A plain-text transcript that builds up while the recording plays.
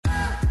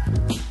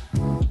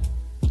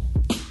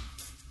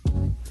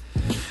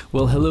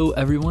Well, hello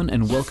everyone,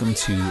 and welcome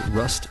to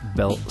Rust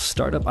Belt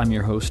Startup. I'm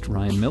your host,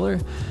 Ryan Miller.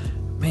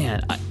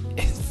 Man,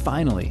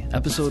 finally,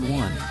 episode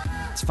 1.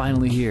 It's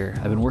finally here.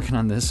 I've been working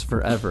on this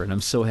forever, and I'm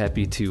so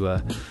happy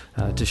to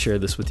share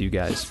this with you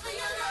guys.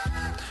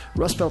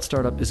 Rust Belt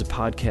Startup is a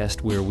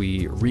podcast where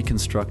we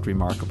reconstruct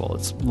remarkable.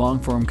 It's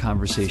long-form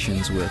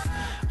conversations with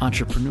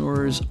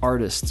entrepreneurs,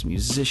 artists,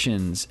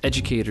 musicians,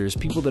 educators,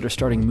 people that are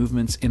starting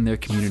movements in their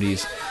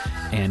communities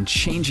and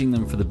changing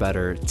them for the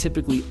better,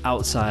 typically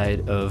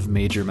outside of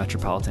major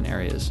metropolitan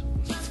areas.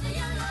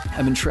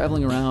 I've been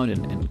traveling around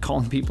and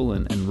calling people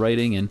and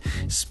writing and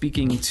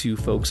speaking to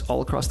folks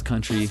all across the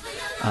country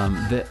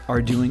that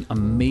are doing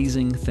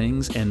amazing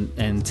things,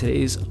 and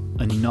today's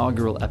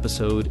inaugural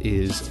episode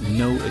is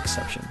no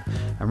exception.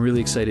 I'm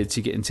really excited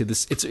to get into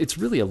this. It's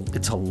really a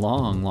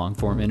long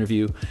form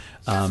interview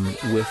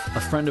with a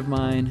friend of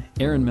mine,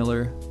 Aaron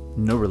Miller,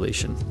 no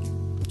relation.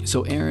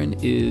 So Aaron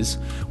is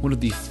one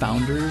of the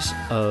founders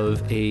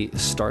of a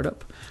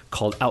startup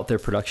called Out There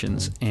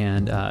Productions,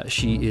 and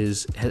she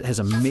has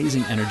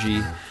amazing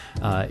energy,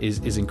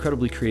 is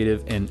incredibly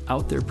creative, and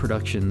Out There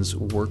Productions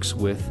works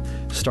with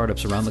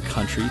startups around the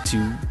country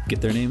to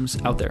get their names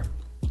out there.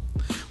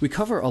 We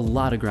cover a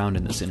lot of ground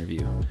in this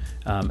interview.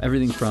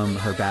 Everything from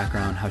her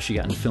background, how she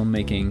got into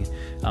filmmaking,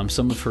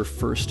 some of her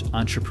first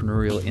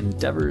entrepreneurial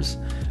endeavors,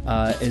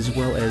 as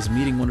well as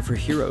meeting one of her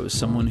heroes,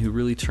 someone who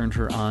really turned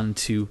her on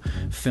to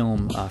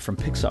film from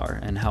Pixar,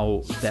 and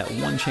how that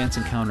one chance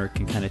encounter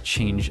can kind of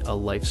change a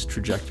life's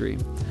trajectory.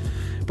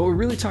 But we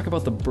really talk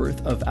about the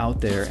birth of Out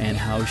There and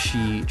how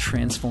she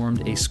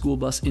transformed a school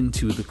bus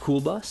into the cool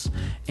bus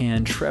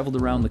and traveled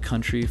around the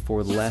country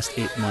for the last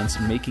 8 months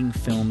making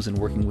films and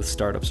working with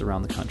startups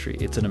around the country.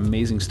 It's an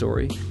amazing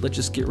story. Let's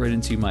just get right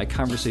into my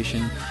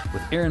conversation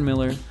with Aaron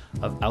Miller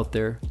of Out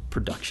There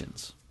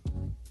Productions.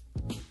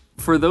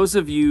 For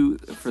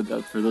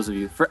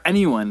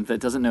anyone that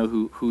doesn't know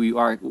who you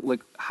are,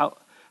 like how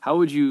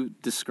would you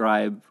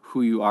describe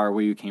who you are,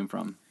 where you came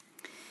from?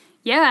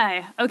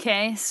 Yeah,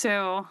 okay,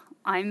 so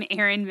I'm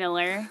Aaron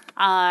Miller.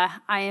 I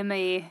am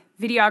a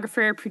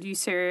videographer,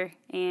 producer,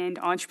 and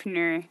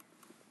entrepreneur,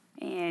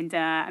 and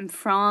I'm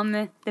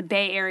from the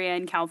Bay Area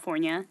in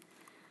California.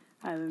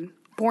 I'm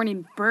born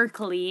in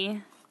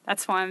Berkeley.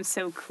 That's why I'm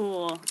so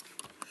cool.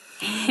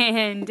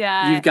 And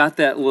you've got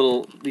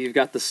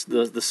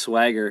the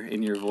swagger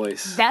in your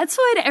voice. That's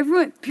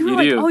what people are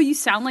like, oh, you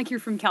sound like you're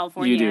from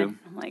California. You do.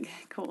 I'm like,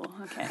 cool,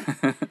 okay.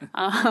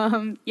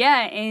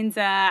 Yeah, and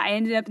I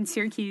ended up in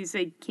Syracuse.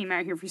 I came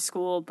out here for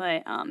school,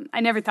 but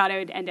I never thought I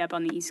would end up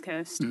on the East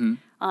Coast. Mm-hmm.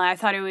 I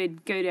thought I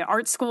would go to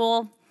art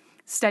school,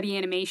 study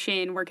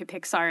animation, work at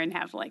Pixar, and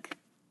have like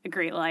a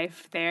great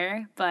life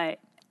there. But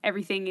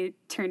it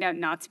turned out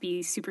not to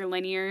be super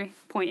linear,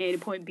 point A to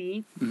point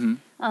B.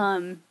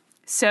 Mm-hmm.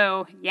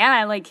 So,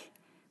 yeah,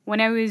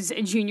 when I was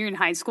a junior in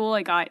high school,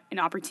 I got an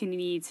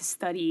opportunity to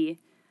study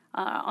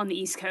on the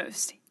East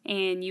Coast.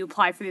 And you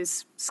apply for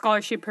this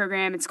scholarship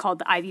program. It's called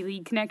the Ivy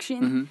League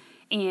Connection.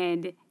 Mm-hmm.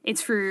 And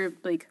it's for,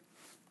 the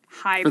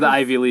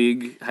Ivy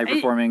League,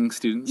 high-performing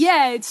students?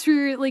 Yeah, it's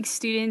for,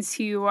 students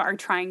who are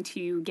trying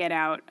to get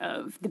out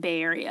of the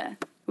Bay Area,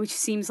 which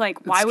seems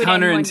like, why would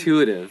anyone... It's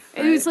counterintuitive.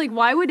 Right? It was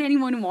why would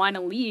anyone want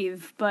to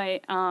leave?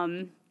 But,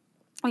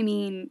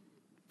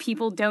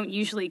 people don't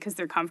usually because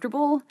they're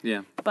comfortable.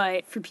 Yeah.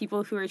 But for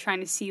people who are trying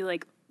to see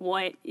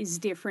what is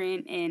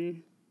different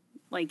and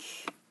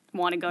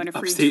want to go on a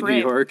free Upstate trip,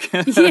 New York.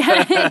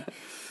 yeah,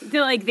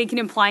 they can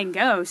apply and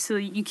go. So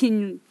you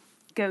can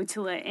go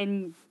to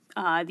and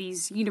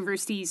these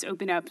universities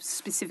open up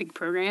specific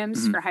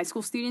programs mm-hmm. for high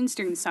school students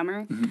during the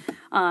summer.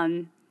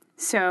 Mm-hmm.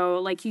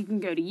 So you can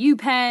go to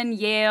UPenn,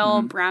 Yale,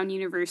 mm-hmm. Brown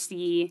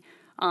University,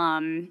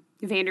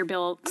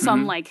 Vanderbilt,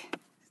 some mm-hmm.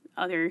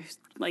 Other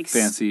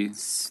fancy,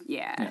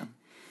 yeah.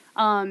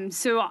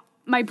 So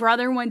my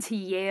brother went to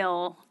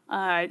Yale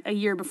a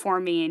year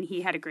before me, and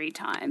he had a great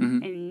time.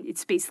 Mm-hmm. And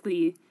it's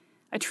basically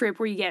a trip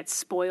where you get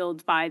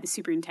spoiled by the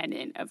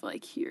superintendent of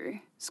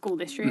your school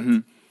district, mm-hmm.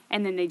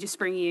 and then they just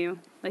bring you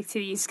to the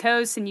East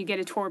Coast, and you get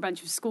to tour a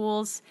bunch of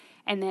schools,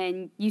 and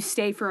then you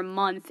stay for a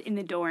month in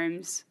the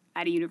dorms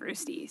at a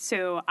university.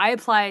 So I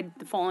applied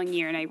the following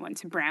year, and I went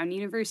to Brown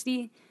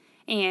University,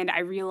 and I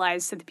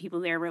realized that the people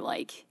there were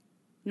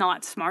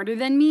not smarter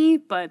than me,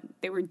 but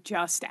they were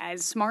just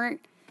as smart.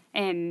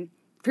 And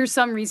for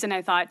some reason,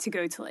 I thought to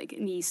go to an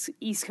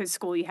East Coast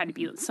school, you had to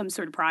be some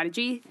sort of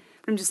prodigy.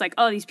 But I'm just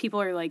these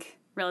people are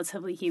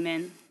relatively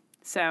human,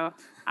 so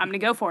I'm gonna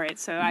go for it.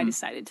 So mm-hmm. I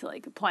decided to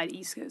apply to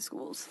East Coast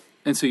schools.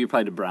 And so you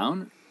applied to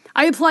Brown?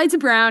 I applied to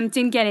Brown,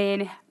 didn't get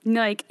in.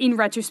 In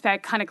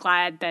retrospect, kind of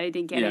glad that I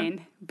didn't get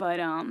in. But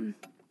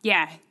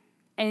yeah.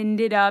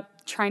 Ended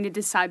up trying to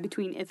decide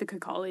between Ithaca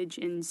College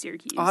and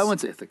Syracuse. Oh, I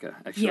went to Ithaca,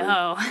 actually.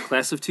 Yo.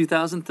 Class of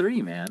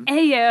 2003, man.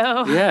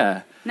 Ayo.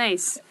 Yeah.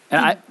 Nice.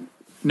 And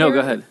go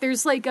ahead.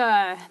 There's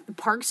the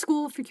Park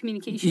School for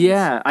Communications.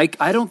 Yeah. I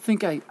don't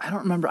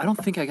remember. I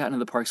don't think I got into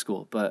the Park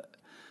School, but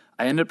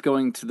I ended up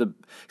going to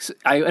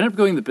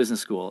the business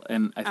school,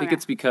 and I think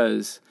it's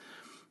because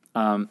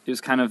it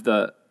was kind of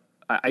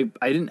I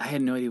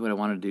had no idea what I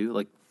wanted to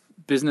do.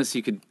 business,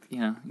 you could,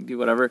 do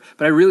whatever.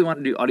 But I really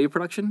wanted to do audio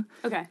production.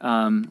 Okay.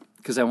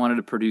 Because I wanted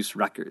to produce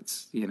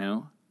records,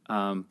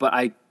 But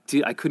I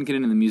couldn't get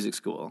into the music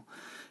school.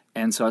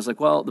 And so I was like,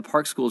 well, the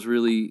Park School is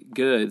really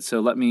good.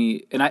 So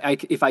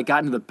if I got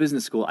into the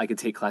business school, I could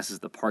take classes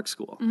at the Park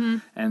School. Mm-hmm.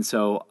 And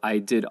so I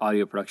did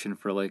audio production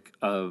for like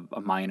a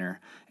minor,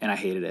 and I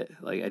hated it.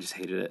 Like, I just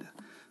hated it.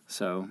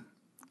 So.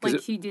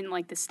 Like, you didn't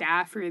like the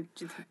staff or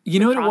just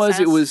what process?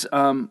 It was?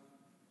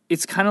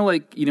 It's kind of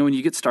like, when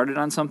you get started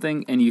on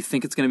something and you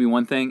think it's going to be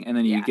one thing and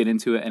then you get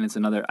into it and it's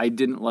another. I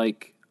didn't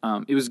like,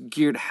 it was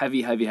geared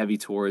heavy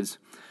towards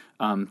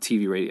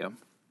TV radio.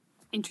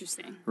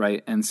 Interesting.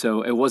 Right. And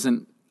so it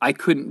wasn't, I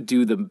couldn't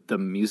do the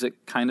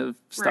music kind of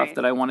stuff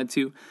that I wanted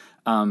to.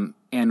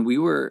 And we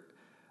were,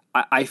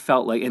 I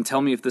felt like, and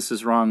tell me if this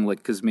is wrong, like,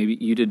 because maybe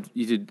did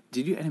you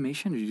do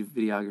animation or did you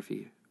do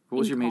videography? What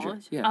was your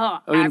college? major? Yeah.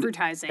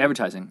 Advertising.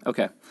 Advertising.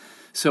 Okay.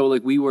 So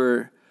like we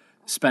were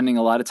spending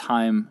a lot of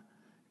time,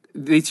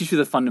 they teach you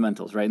the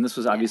fundamentals, right? And this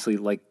was obviously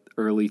like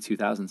early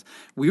 2000s.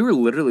 We were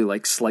literally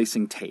like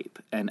slicing tape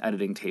and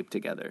editing tape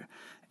together.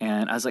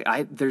 And I was like,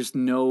 I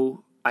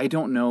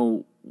don't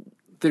know.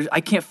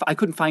 I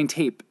couldn't find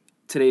tape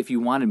today if you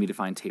wanted me to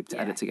find tape to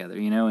edit together,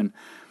 and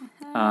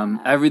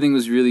everything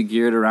was really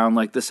geared around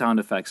like the sound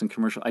effects and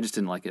commercial. I just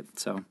didn't like it,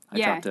 so I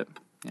dropped it.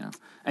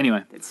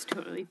 Anyway, that's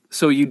totally.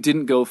 So you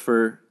went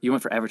for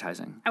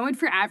advertising. I went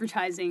for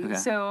advertising. Okay.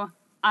 So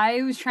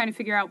I was trying to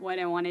figure out what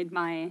I wanted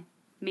my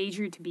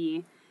major to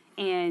be,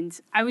 and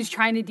I was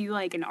trying to do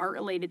like an art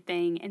related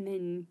thing, and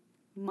then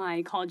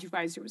my college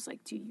advisor was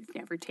like, "Dude, you've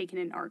never taken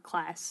an art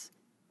class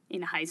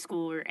in high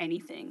school or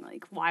anything.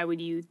 Like, why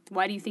do you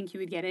think you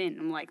would get in?"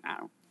 I'm like,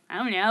 I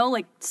don't know,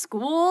 like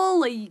school,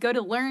 like you go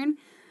to learn.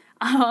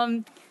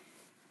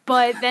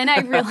 But then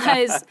I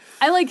realized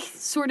I like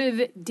sort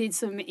of did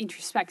some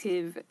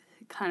introspective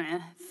kind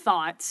of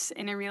thoughts,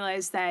 and I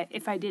realized that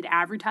if I did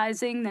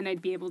advertising, then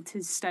I'd be able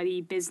to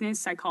study business,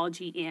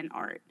 psychology, and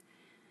art.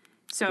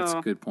 So that's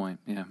a good point.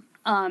 Yeah.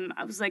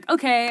 I was like,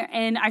 okay,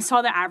 and I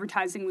saw that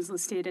advertising was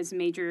listed as a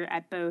major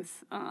at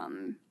both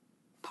the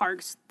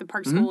Park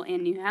School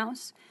and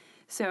Newhouse.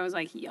 So I was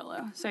like,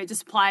 YOLO. So I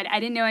just applied. I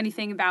didn't know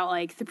anything about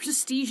like the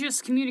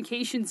prestigious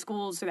communication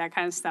schools or that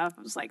kind of stuff.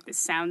 I was like, this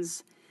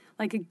sounds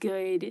like a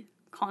good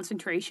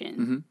concentration.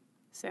 Mm-hmm.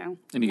 So.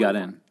 And you got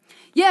in?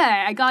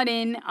 Yeah, I got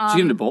in. Did you get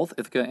into both,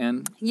 Ithaca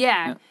and?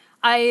 Yeah.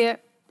 I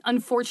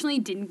unfortunately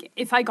didn't.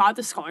 If I got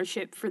the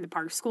scholarship for the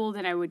Park School,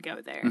 then I would go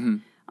there.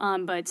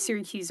 Mm-hmm. But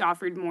Syracuse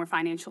offered more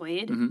financial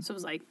aid. Mm-hmm. So I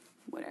was like,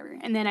 whatever.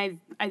 And then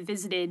I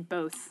visited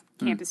both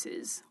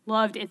campuses.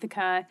 Loved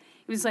Ithaca.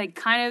 It was like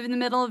kind of in the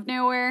middle of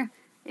nowhere.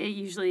 It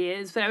usually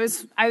is, but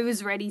I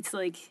was ready to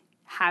like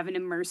have an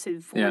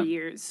immersive 4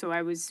 years, so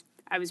I was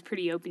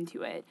pretty open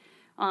to it.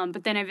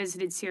 But then I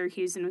visited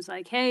Syracuse and was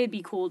like, hey, it'd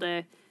be cool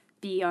to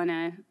be on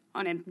a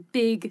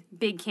big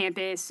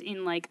campus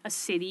in like a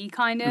city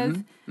kind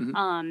of,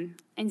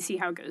 and see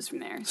how it goes from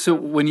there. So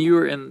when you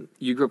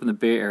grew up in the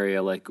Bay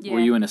Area, like were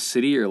you in a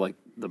city or like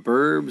the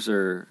burbs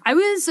or? I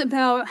was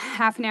about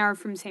half an hour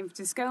from San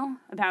Francisco,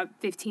 about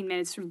 15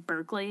 minutes from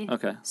Berkeley.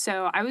 Okay.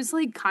 So I was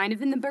like kind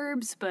of in the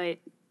burbs, but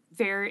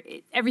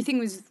everything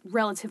was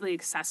relatively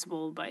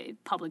accessible by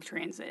public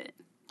transit.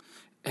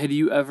 Had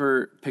you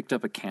ever picked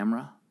up a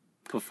camera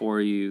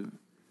before you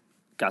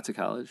got to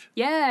college?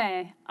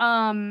 Yeah.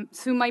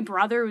 So my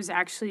brother was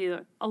actually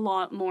a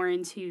lot more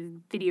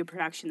into video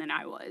production than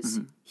I was.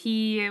 Mm-hmm.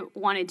 He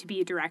wanted to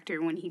be a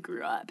director when he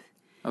grew up.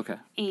 Okay.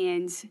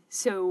 And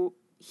so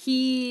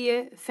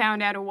he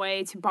found out a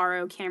way to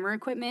borrow camera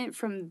equipment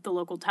from the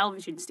local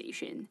television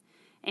station.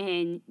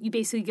 And you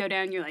basically go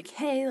down and you're like,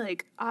 hey,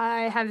 like,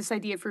 I have this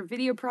idea for a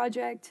video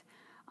project.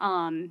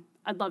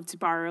 I'd love to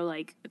borrow,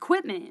 like,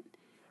 equipment.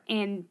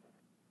 And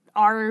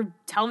our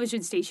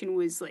television station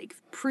was, like,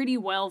 pretty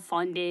well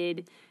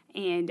funded.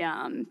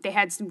 And they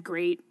had some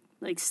great,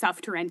 like,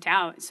 stuff to rent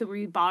out. So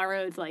we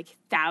borrowed, like,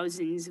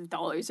 thousands of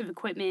dollars of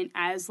equipment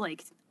as,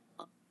 like,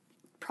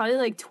 probably,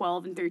 like,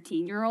 12 and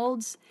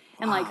 13-year-olds.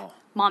 And, like,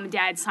 mom and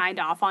dad signed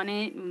off on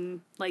it.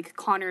 And, like,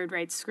 Connor would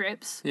write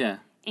scripts. Yeah.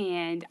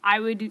 And I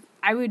would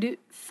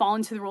fall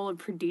into the role of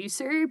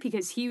producer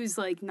because he was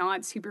like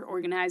not super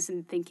organized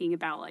and thinking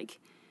about like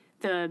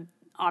the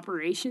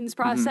operations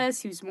process.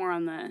 Mm-hmm. He was more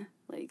on the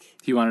like.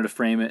 He wanted to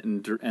frame it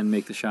and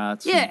make the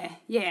shots.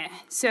 Yeah.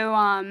 So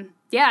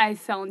I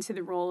fell into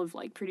the role of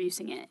like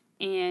producing it,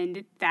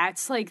 and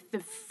that's like the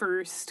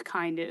first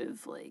kind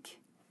of like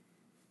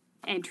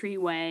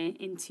entryway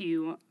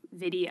into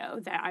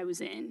video that I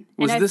was in.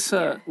 Was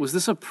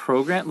this a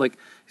program like?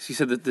 So you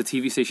said that the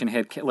TV station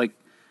had like.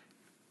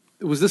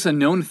 Was this a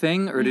known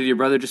thing, or did your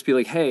brother just be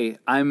like, hey,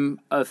 I'm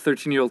a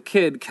 13-year-old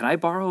kid, can I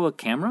borrow a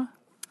camera?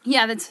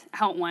 Yeah, that's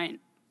how it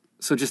went.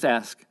 So just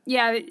ask.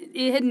 Yeah,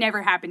 it had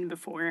never happened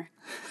before.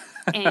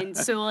 And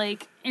so,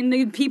 like, and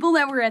the people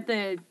that were at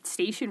the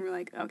station were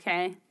like,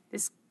 okay,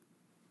 this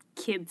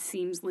kid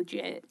seems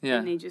legit. Yeah.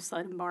 And they just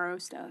let him borrow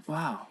stuff.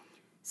 Wow.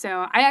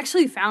 So I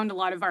actually found a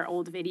lot of our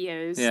old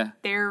videos. Yeah.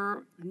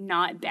 They're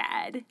not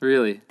bad.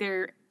 Really?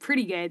 They're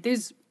pretty good.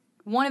 There's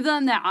one of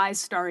them that I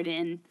starred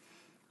in.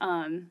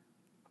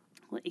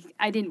 like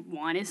I didn't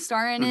want to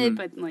star in it,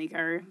 but like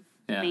our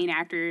main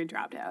actor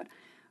dropped out.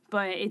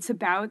 But it's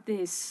about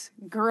this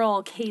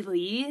girl,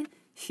 Kaylee,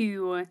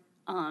 who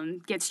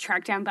gets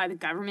tracked down by the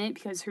government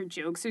because her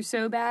jokes are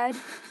so bad.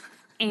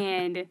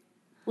 And,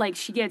 like,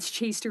 she gets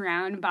chased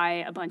around by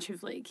a bunch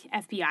of, like,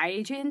 FBI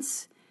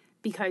agents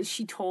because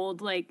she told,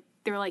 like,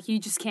 they were like, you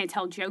just can't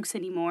tell jokes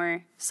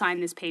anymore. Sign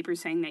this paper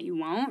saying that you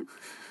won't.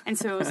 And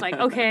so it was like,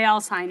 okay,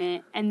 I'll sign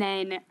it. And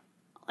then,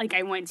 like,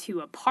 I went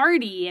to a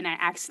party and I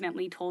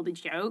accidentally told a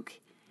joke.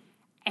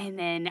 And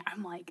then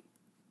I'm like,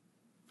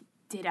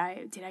 did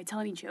I tell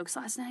any jokes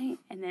last night?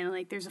 And then,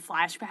 like, there's a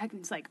flashback, and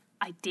it's like,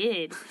 I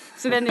did.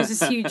 So then there's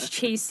this huge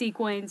chase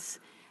sequence,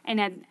 and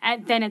then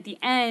at the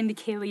end,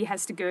 Kaylee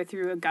has to go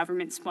through a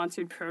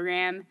government-sponsored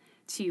program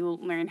to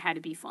learn how to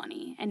be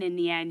funny. And in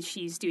the end,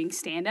 she's doing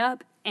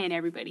stand-up, and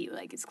everybody,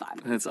 like, is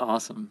clapping. That's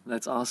awesome.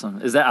 That's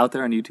awesome. Is that out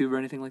there on YouTube or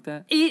anything like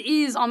that? It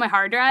is on my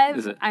hard drive.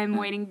 Is it? I'm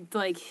waiting,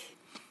 like,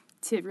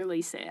 to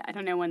release it. I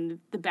don't know when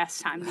the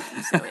best time to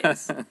do so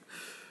is.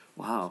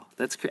 Wow.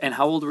 That's and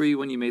how old were you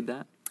when you made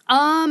that?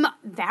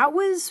 That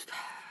was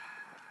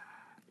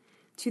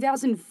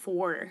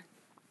 2004,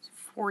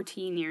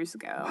 14 years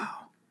ago. Wow.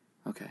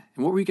 Okay.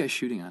 And what were you guys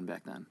shooting on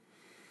back then?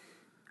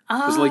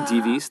 Was it like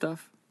DV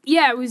stuff?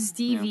 Yeah, it was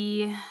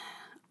DV. Yeah.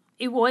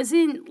 It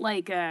wasn't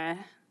like a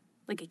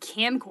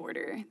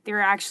camcorder. They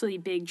were actually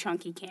big,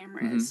 chunky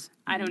cameras.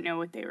 I don't know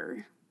what they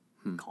were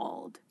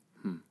called.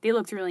 They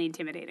looked really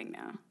intimidating,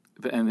 though.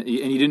 And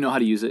you didn't know how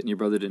to use it, and your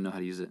brother didn't know how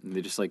to use it, and they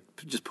just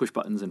push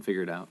buttons and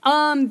figure it out.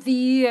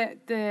 The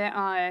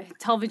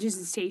television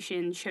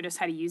station showed us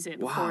how to use it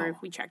before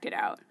we checked it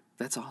out.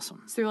 That's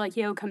awesome. So they're like,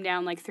 yo, come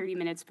down like 30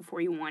 minutes before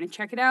you want to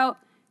check it out,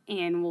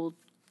 and we'll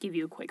give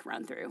you a quick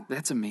run through.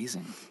 That's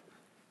amazing.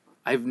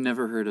 I've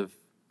never heard of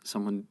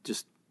someone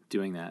just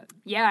doing that.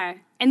 Yeah,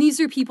 and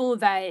these are people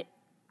that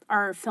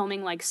are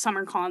filming like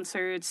summer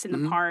concerts in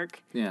the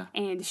park,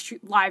 and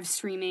live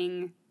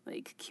streaming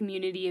like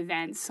community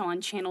events on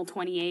Channel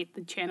 28,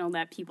 the channel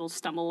that people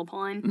stumble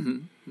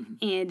upon.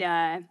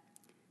 And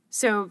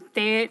so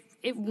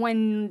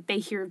when they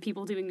hear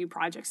people doing new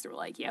projects, they're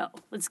like, yo,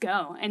 let's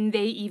go. And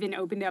they even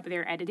opened up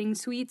their editing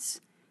suites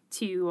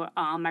to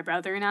my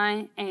brother and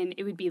I, and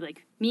it would be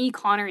like me,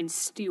 Connor, and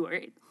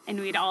Stuart,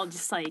 and we'd all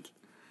just like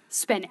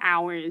spend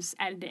hours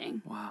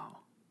editing. Wow.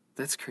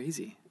 That's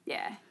crazy.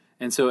 Yeah.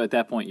 And so at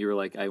that point, you were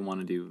like, I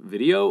want to do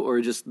video, or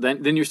just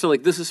then you're still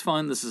like, this is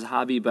fun, this is a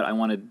hobby, but I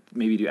want to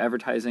maybe do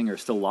advertising, or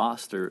still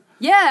lost, or...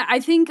 Yeah, I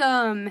think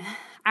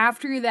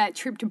after that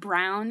trip to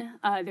Brown, in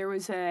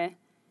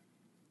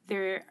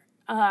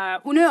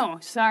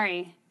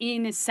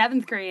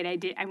 7th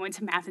grade, I went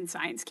to math and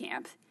science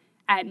camp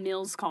at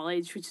Mills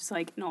College, which is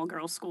like an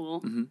all-girls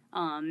school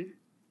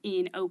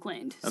in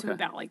Oakland, so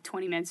about like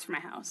 20 minutes from my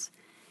house.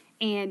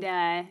 And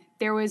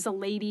there was a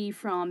lady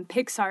from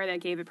Pixar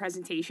that gave a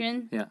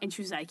presentation. Yeah. And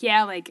she was like,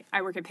 yeah, like,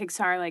 I work at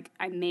Pixar. Like,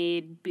 I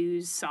made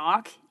Boo's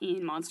sock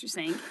in Monsters,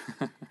 Inc.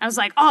 I was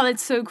like, oh,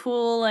 that's so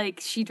cool.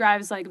 Like, she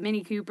drives, like, a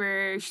Mini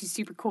Cooper. She's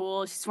super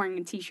cool. She's wearing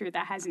a T-shirt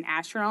that has an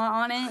astronaut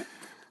on it.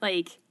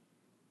 Like,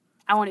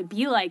 I want to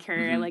be like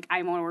her. Like,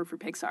 I want to work for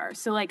Pixar.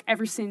 So, like,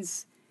 ever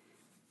since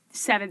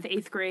 7th,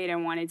 8th grade, I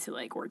wanted to,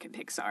 like, work at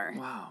Pixar.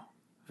 Wow.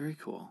 Very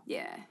cool.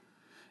 Yeah.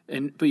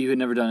 But you had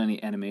never done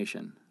any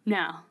animation?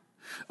 No.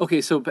 Okay,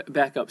 so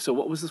back up. So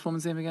what was this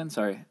woman's name again?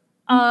 Sorry.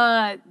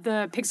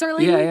 The Pixar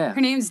lady? Yeah.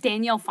 Her name's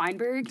Danielle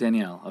Feinberg.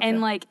 Danielle, okay.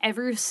 And, like,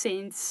 ever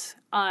since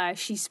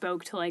she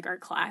spoke to, like, our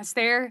class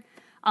there,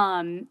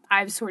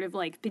 I've sort of,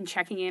 like, been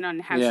checking in on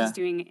how she's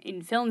doing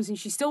in films, and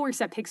she still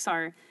works at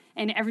Pixar.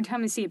 And every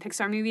time I see a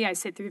Pixar movie, I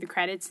sit through the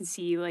credits and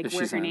see, like,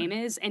 where her name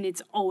is, and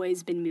it's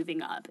always been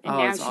moving up. And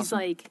now she's, awesome.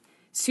 Like,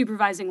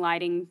 supervising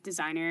lighting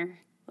designer,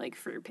 like,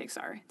 for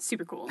Pixar. It's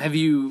super cool. Have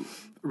you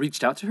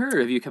reached out to her, or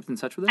have you kept in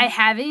touch with her? I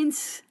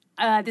haven't.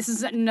 This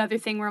is another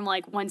thing where I'm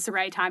like, when's the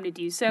right time to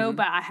do so?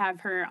 But I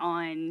have her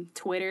on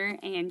Twitter,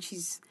 and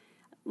she's,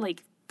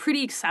 like,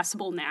 pretty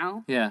accessible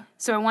now. Yeah.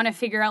 So I want to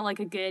figure out, like,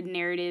 a good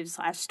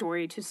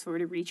narrative/story to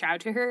sort of reach out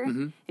to her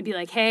and be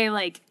like, hey,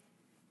 like,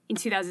 in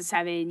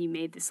 2007, you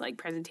made this, like,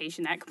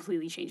 presentation that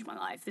completely changed my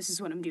life. This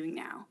is what I'm doing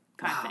now,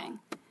 kind of thing.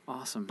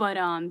 Awesome. But,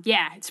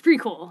 yeah, it's pretty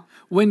cool.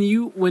 When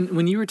you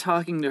were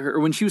talking to her, or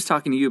when she was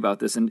talking to you about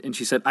this, and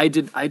she said, I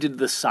did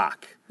the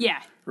sock.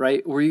 Yeah.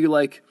 Right? Were you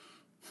like,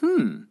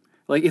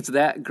 like, it's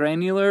that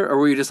granular? Or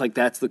were you just like,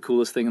 that's the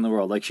coolest thing in the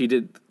world? Like, she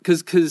did,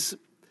 because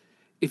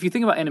if you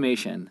think about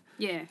animation.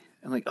 Yeah.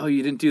 And like, oh,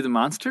 you didn't do the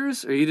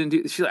monsters? Or you didn't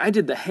do, she's like, I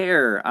did the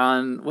hair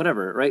on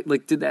whatever, right?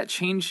 Like, did that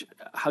change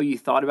how you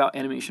thought about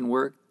animation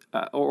work?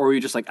 Or were you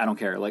just like, I don't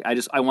care. Like,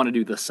 I want to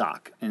do the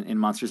sock in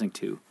Monsters, Inc.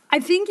 2. I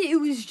think it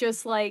was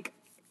just like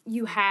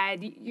you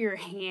had your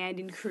hand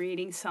in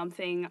creating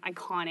something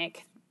iconic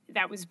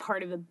that was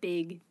part of a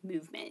big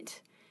movement.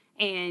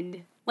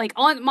 And, like,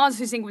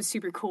 Monsters, Inc. was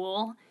super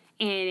cool.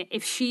 And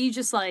if she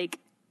just, like,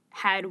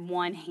 had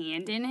one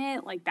hand in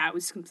it, like, that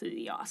was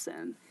completely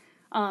awesome.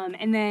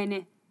 And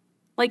then,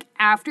 like,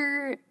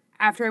 after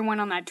I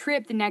went on that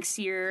trip, the next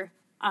year,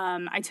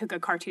 I took a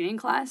cartooning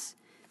class.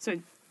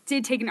 So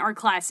did take an art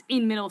class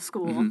in middle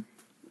school.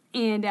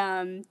 And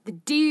the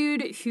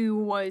dude who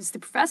was the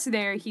professor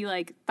there, he,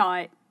 like,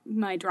 thought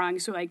my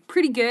drawings were, like,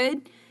 pretty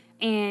good.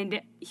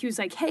 And he was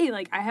like, hey,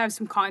 like, I have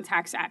some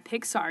contacts at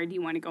Pixar. Do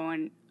you want to go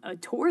on a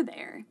tour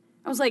there?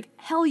 I was like,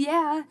 hell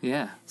yeah.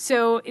 Yeah.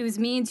 So it was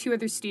me and 2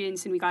 other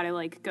students, and we got to,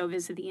 like, go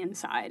visit the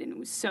inside. And it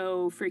was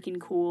so freaking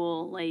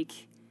cool. Like,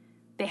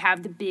 they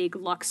have the big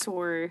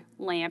Luxor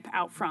lamp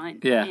out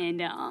front. Yeah.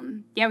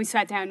 And, yeah, we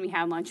sat down and we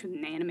had lunch with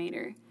an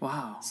animator.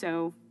 Wow.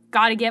 So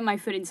got to get my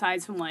foot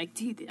inside. So I'm like,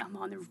 dude, I'm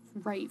on the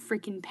right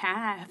freaking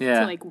path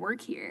to, like,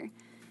 work here.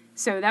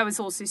 So that was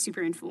also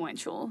super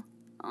influential.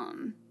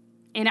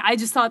 And I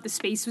just thought the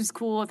space was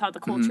cool. I thought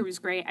the culture was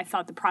great. I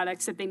thought the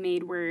products that they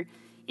made were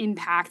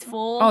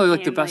impactful. Oh, they're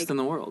like the best in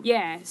the world.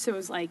 Yeah. So it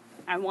was like,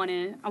 I want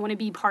to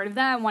be part of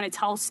that. I want to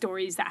tell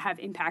stories that have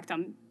impact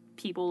on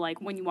people.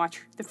 Like when you watch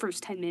the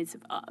first 10 minutes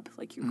of Up,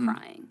 like you're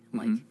crying.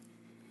 Like,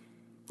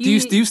 do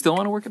you still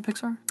want to work at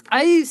Pixar?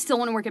 I still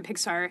want to work at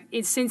Pixar.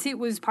 Since it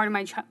was part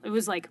of it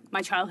was like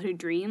my childhood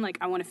dream. Like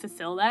I want to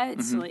fulfill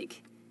that. So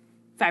like,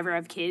 if I ever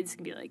have kids, I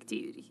can be like,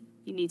 dude,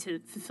 you need to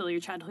fulfill your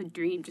childhood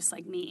dream just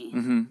like me.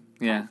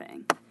 Yeah. Kind of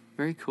thing.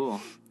 Very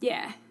cool.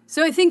 Yeah.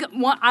 So I think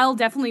I'll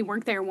definitely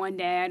work there one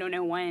day. I don't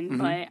know when,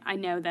 but I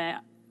know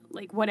that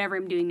like whatever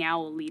I'm doing now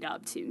will lead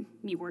up to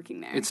me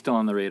working there. It's still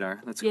on the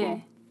radar. That's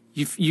cool.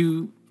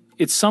 You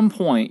at some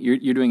point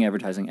you're doing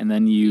advertising, and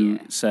then you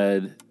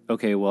said,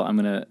 okay, well, I'm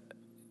gonna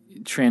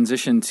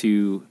transition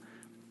to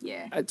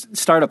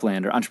startup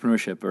land or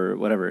entrepreneurship or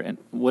whatever. And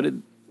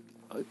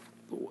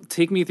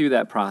take me through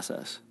that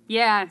process.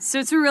 Yeah, so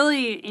it's a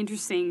really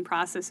interesting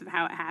process of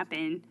how it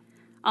happened.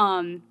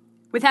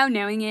 Without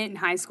knowing it, in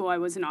high school, I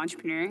was an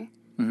entrepreneur.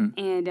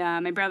 And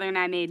my brother and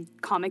I made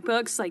comic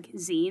books, like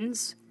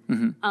zines.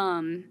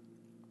 And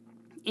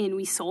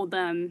we sold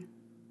them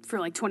for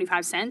like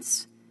 25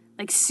 cents.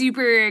 Like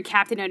super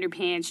Captain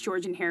Underpants,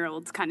 George and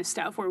Harold kind of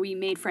stuff, where we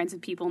made friends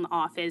with people in the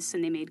office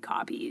and they made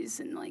copies.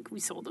 And like we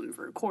sold them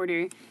for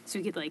 $0.25 so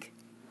we could like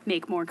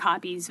make more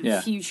copies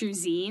of future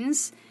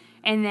zines.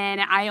 And then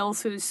I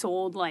also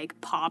sold,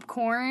 like,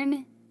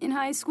 popcorn in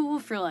high school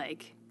for,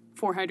 like,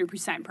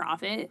 400%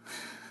 profit,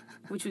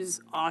 which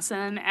was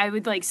awesome. I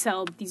would, like,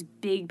 sell these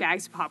big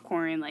bags of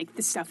popcorn, like,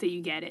 the stuff that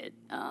you get at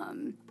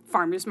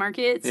farmers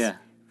markets.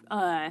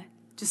 Yeah.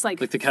 Just,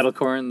 like... Like the kettle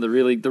corn, the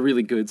really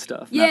good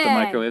stuff, not the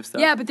microwave stuff.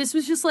 Yeah, but this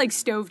was just, like,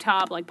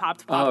 stovetop, like,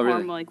 popped popcorn,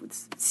 really? like,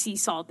 with sea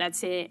salt,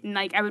 that's it. And,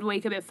 like, I would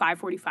wake up at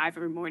 5:45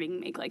 every morning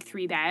and make, like,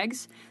 3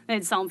 bags. And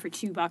I'd sell them for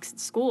 $2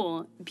 at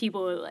school.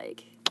 People would,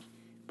 like...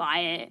 buy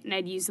it, and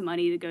I'd use the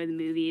money to go to the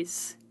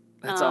movies.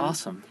 That's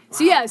awesome.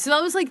 Wow. So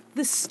that was like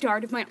the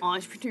start of my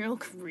entrepreneurial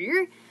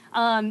career.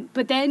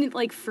 But then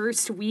like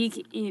first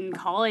week in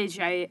college,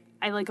 I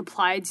like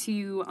applied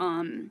to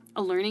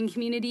a learning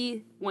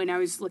community when I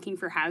was looking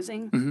for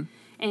housing,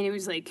 and it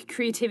was like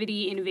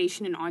creativity,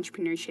 innovation, and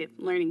entrepreneurship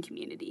learning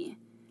community.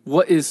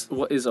 What is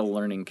a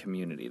learning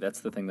community?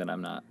 That's the thing that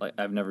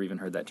I've never even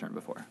heard that term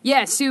before.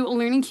 Yeah, so a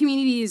learning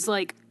community is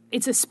like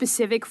it's a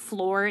specific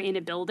floor in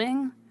a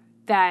building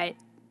that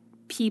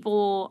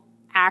people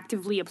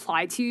actively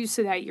apply to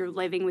so that you're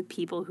living with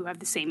people who have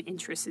the same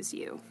interests as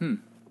you.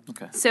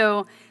 Okay.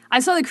 So I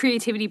saw the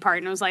creativity part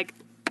and I was like,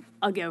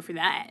 I'll go for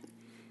that.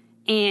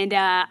 And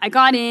I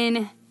got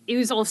in. It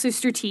was also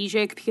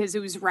strategic because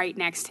it was right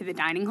next to the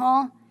dining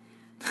hall.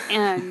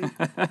 And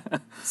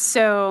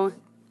so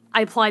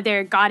I applied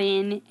there, got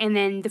in, and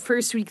then the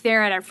first week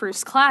there at our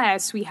first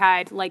class, we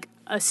had like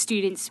a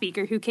student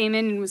speaker who came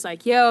in and was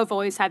like, yo, I've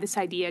always had this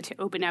idea to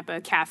open up a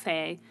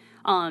cafe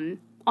on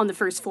the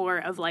first floor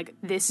of, like,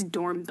 this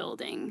dorm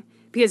building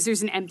because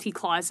there's an empty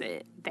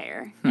closet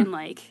there. And,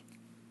 like,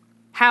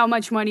 how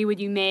much money would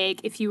you make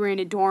if you were in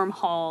a dorm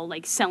hall,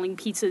 like, selling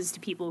pizzas to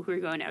people who are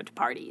going out to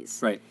parties?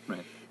 Right.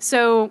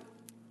 So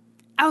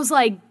I was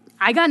like,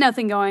 I got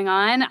nothing going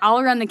on.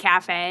 I'll run the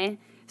cafe.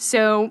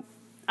 So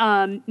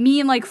me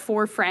and, like,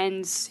 4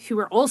 friends who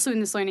were also in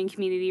this learning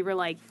community were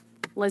like,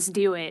 let's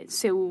do it.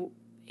 So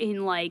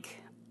in,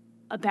 like,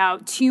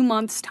 about 2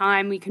 months'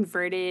 time, we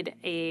converted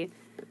a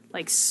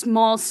like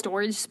small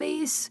storage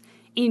space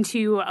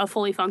into a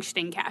fully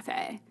functioning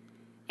cafe.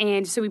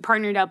 And so we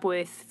partnered up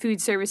with food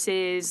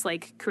services,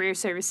 like career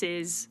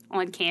services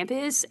on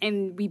campus.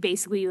 And we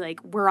basically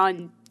like, we're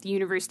on the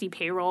university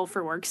payroll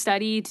for work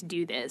study to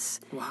do this.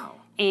 Wow.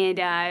 And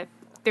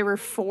there were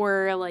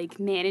 4 like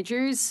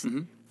managers,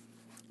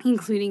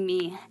 including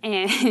me.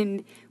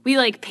 And we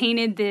like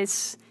painted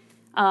this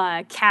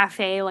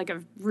cafe, like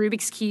a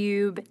Rubik's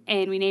Cube,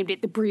 and we named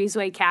it the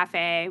Breezeway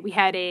Cafe. We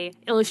had a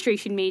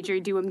illustration major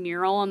do a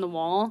mural on the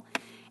wall,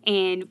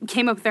 and we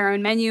came up with our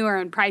own menu, our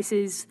own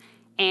prices,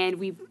 and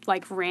we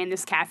like ran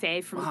this cafe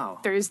from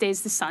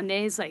Thursdays to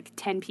Sundays, like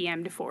 10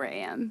 p.m. to 4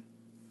 a.m.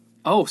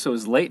 Oh, so it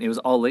was late. It was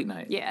all late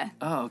night. Yeah.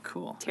 Oh,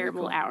 cool.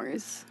 Terrible cool.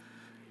 hours.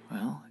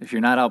 Well, if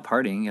you're not out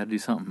partying, you got to do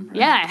something. Right?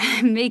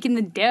 Yeah, making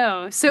the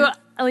dough. So,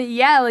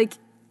 like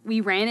we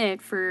ran it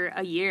for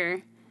a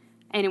year.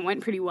 And it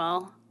went pretty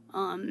well.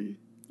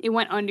 It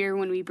went under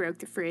when we broke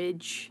the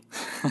fridge.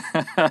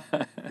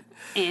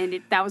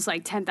 And that was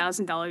like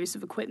 $10,000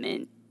 of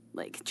equipment,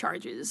 like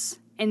charges.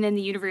 And then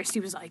the university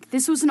was like,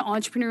 this was an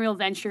entrepreneurial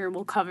venture.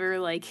 We'll cover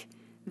like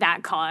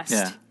that cost.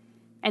 Yeah.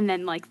 And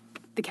then like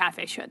the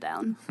cafe shut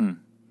down.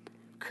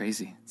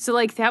 Crazy. So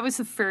like that was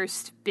the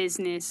first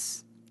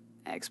business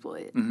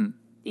exploit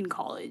in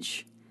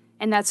college.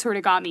 And that sort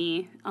of got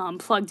me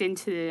plugged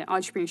into the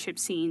entrepreneurship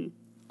scene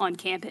on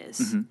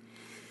campus.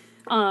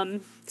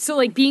 So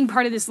like being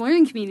part of this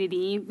learning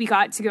community, we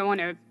got to go on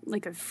a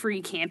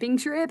free camping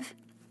trip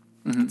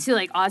to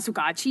like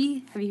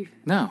Oswegatchie. Have you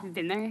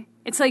been there?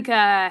 It's like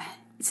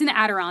it's in the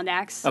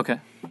Adirondacks. Okay.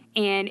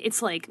 And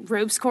it's like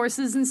ropes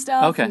courses and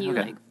stuff. Okay. And you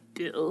like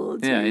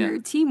build your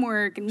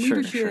teamwork and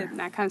leadership and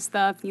that kind of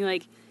stuff.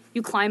 And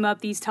you climb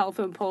up these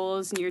telephone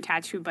poles and you're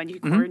attached to a bungee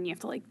cord and you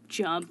have to like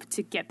jump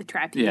to get the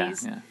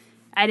trapeze. Yeah.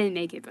 I didn't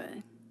make it, but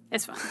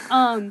it's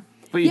fun.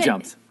 But you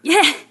jumped.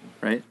 Yeah.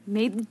 Right?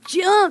 Made the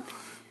jump.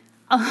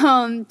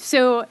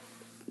 So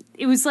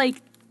it was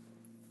like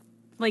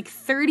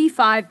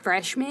 35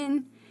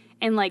 freshmen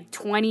and like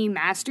 20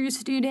 master's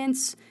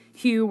students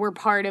who were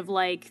part of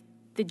like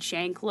the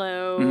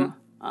Janklow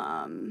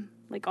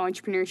like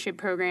entrepreneurship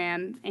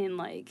program, and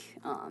like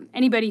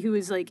anybody who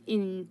was like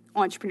in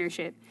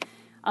entrepreneurship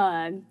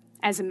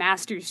as a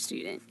master's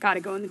student got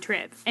to go on the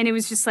trip. And it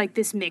was just like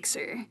this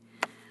mixer.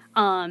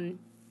 And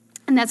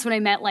that's when I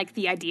met like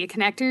the idea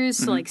connectors.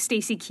 So like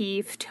Stacy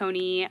Keefe,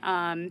 Tony,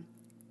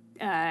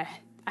 I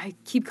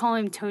keep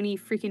calling him Tony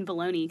freaking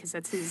Baloney because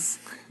that's his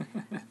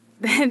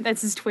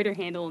that's his Twitter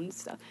handle and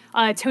stuff.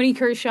 Tony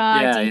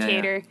Kershaw, Dean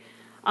Cater.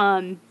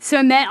 So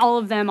I met all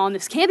of them on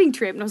this camping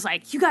trip, and I was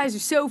like, you guys are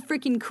so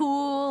freaking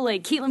cool.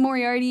 Like Caitlin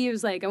Moriarty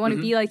was like, I want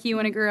to be like you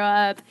when I grow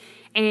up.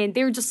 And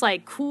they were just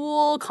like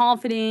cool,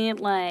 confident,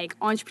 like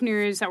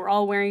entrepreneurs that were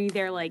all wearing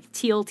their like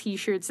teal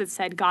t-shirts that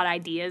said got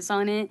ideas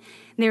on it.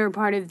 And they were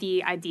part of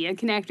the idea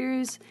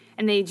connectors,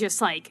 and they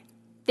just like,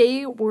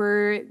 they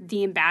were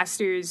the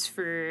ambassadors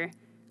for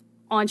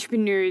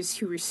entrepreneurs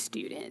who were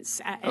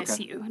students at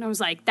SU. And I was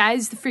like, that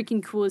is the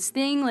freaking coolest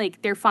thing.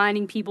 Like, they're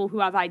finding people who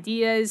have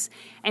ideas,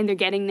 and they're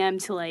getting them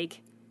to,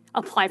 like,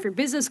 apply for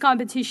business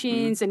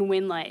competitions and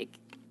win, like,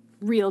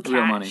 real cash.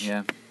 Real money,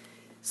 yeah.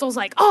 So I was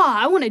like, oh,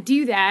 I want to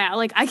do that.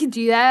 Like, I could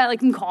do that.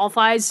 Like, I'm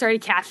qualified, start a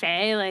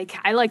cafe. Like,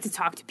 I like to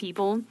talk to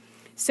people.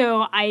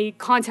 So I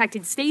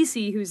contacted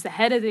Stacy, who's the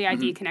head of the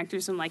Idea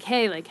Connectors. I'm like,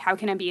 hey, like, how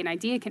can I be an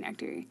Idea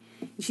Connector?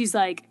 And she's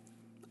like,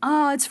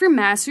 oh, it's for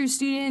master's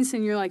students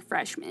and you're like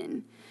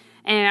freshmen.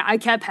 And I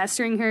kept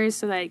pestering her,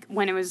 so like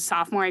when I was a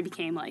sophomore, I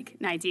became like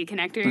an Idea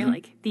Connector,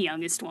 like the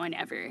youngest one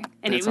ever.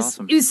 And That's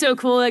awesome. It was so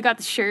cool. I got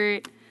the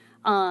shirt,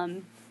 got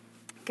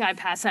to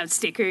pass out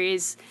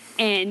stickers,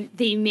 and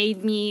they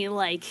made me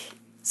like,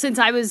 since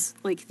I was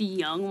like the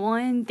young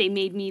one, they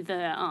made me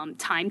the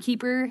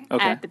timekeeper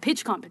at the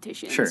pitch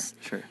competitions.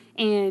 Sure.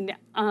 And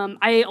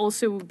I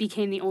also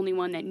became the only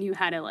one that knew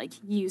how to like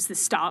use the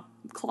stop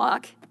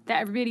clock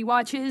that everybody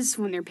watches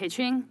when they're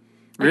pitching.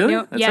 Like,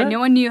 really? No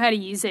one knew how to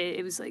use it.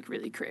 It was like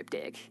really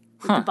cryptic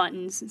with the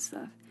buttons and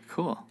stuff.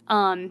 Cool.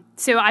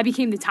 So I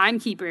became the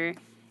timekeeper,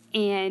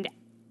 and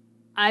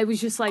I was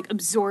just like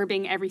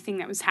absorbing everything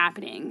that was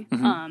happening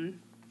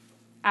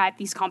at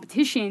these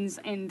competitions.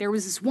 And there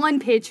was this one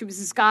pitch. It was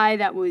this guy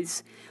that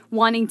was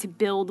wanting to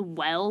build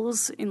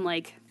wells in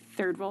like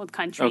third world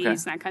countries and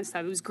that kind of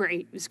stuff. It was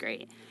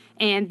great.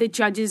 And the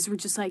judges were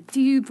just like,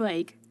 dude,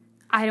 like,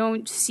 I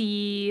don't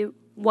see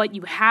what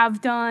you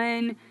have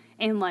done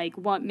and like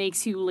what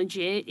makes you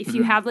legit. If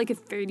you have like a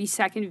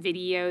 30-second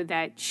video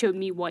that showed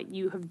me what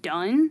you have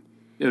done,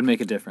 it would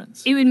make a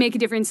difference. It would make a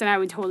difference, and I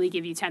would totally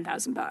give you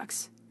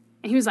 $10,000.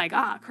 And he was like,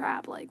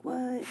 crap, like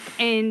what?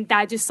 And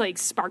that just like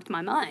sparked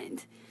my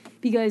mind,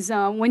 because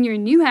when you're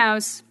in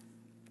Newhouse,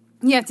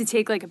 you have to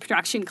take like a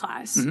production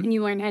class, and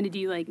you learn how to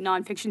do like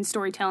nonfiction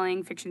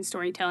storytelling, fiction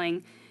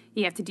storytelling.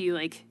 You have to do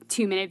like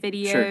 2-minute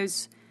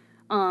videos.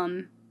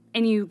 Sure.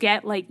 And you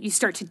get like, you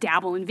start to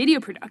dabble in video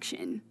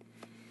production.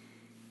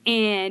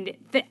 And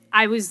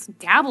I was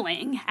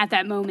dabbling at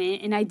that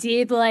moment, and I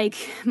did like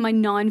my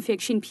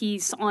nonfiction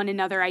piece on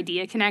another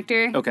Idea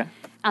Connector. Okay.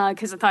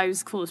 Because I thought I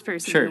was the coolest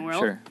person in the world.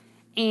 Sure.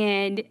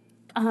 And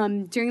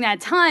during that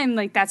time,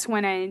 like, that's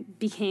when I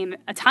became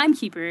a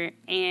timekeeper,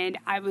 and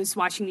I was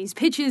watching these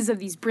pitches of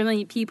these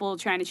brilliant people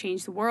trying to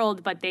change the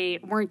world, but they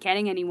weren't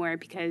getting anywhere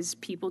because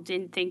people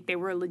didn't think they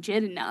were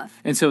legit enough.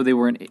 And so they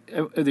weren't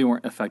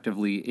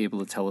effectively able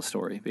to tell a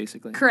story,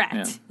 basically.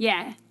 Correct.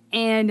 Yeah.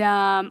 And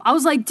I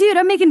was like, dude,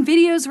 I'm making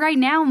videos right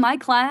now in my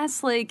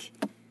class. Like,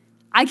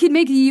 I could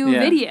make you a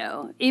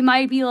video. It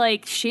might be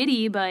like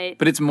shitty,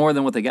 but it's more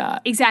than what they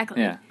got.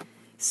 Exactly. Yeah.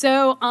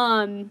 So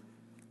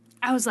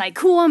I was like,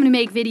 cool, I'm going to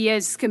make videos.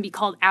 It's going to be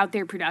called Out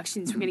There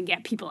Productions. We're going to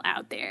get people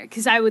out there.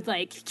 Because I would,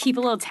 like, keep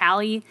a little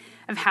tally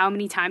of how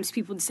many times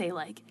people would say,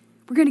 like,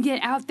 we're going to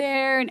get out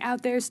there and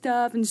out there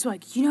stuff. And just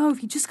like, you know,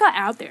 if you just got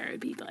out there, it'd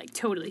be, like,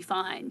 totally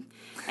fine.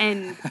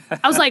 And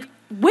I was like,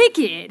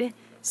 wicked.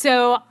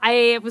 So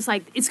I was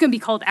like, it's going to be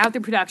called Out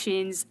There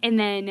Productions. And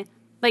then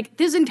like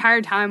this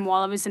entire time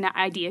while I was an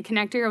idea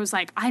connector, I was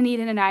like, I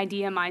needed an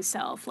idea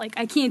myself. Like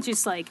I can't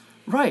just like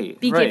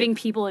be giving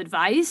people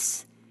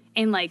advice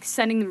and like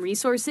sending them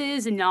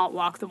resources and not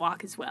walk the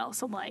walk as well.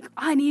 So like,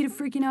 I need a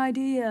freaking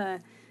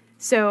idea.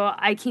 So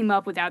I came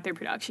up with Out There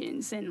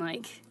Productions, and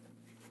like,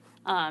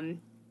 I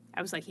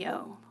was like,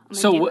 yo.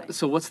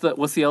 So what's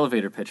the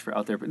elevator pitch for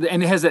Out There?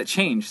 And has that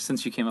changed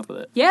since you came up with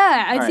it?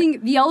 Yeah, I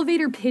think the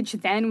elevator pitch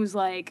then was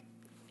like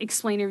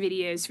explainer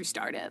videos for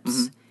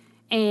startups.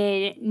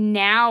 And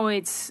now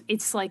it's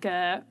like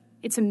a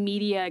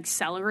media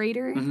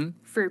accelerator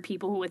for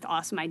people with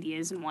awesome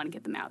ideas and want to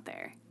get them out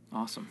there.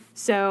 Awesome.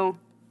 So,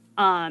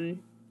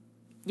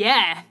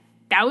 yeah,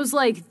 that was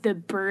like the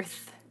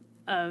birth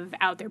of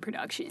Out There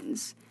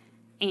Productions.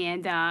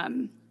 And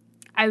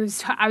I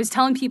was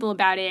telling people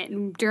about it,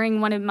 and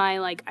during one of my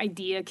like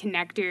idea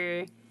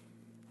connector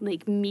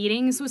like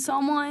meetings with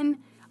someone,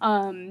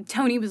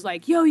 Tony was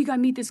like, yo, you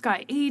gotta meet this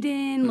guy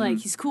Aiden, like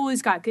he's cool,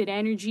 he's got good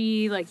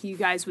energy, like you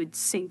guys would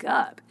sync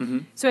up.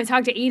 So I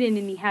talked to Aiden,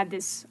 and he had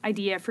this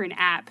idea for an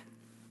app,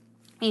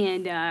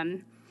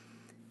 and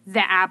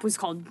the app was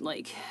called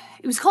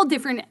it was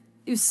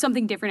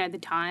something different at the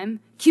time.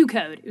 Q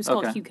Code. It was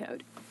called Q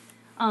Code.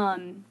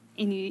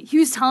 And he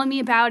was telling me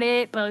about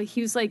it, but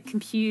he was like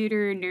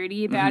computer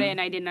nerdy about it,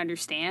 and I didn't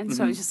understand.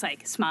 So I was just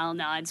like, smile,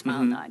 nod,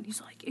 smile, nod.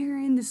 He's like,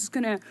 Aaron, this is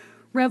gonna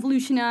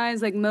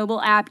revolutionize like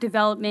mobile app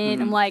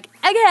development. I'm like,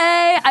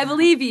 okay, I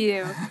believe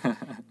you.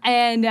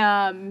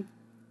 And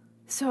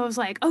so I was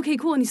like, okay,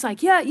 cool. And he's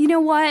like, yeah, you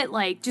know what?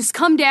 Like, just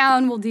come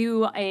down. We'll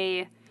do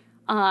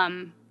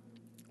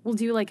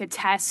like a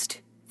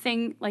test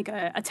thing, like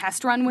a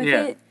test run with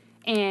it,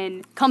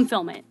 and come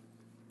film it.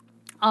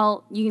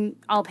 I'll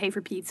pay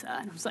for pizza.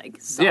 And I was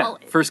like,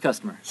 solid. Yeah, first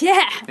customer.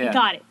 Yeah,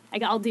 got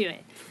it. I'll do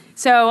it.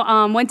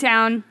 So went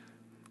down,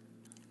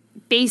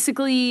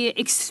 basically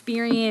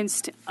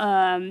experienced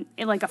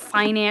like a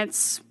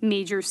finance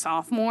major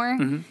sophomore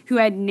who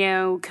had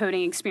no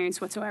coding experience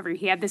whatsoever.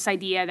 He had this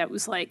idea that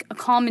was like a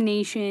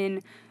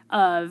combination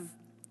of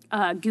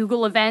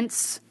Google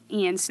events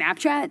and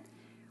Snapchat,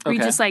 where you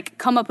just like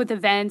come up with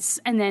events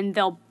and then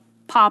they'll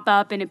pop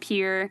up and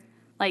appear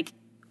like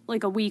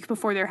a week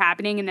before they're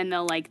happening, and then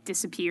they'll like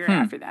disappear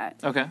after that.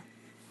 Okay.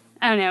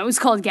 I don't know. It was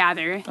called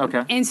Gather.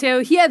 Okay. And so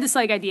he had this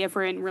like idea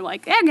for it, and we're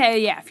like,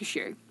 okay, yeah, for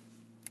sure.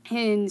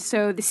 And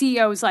so the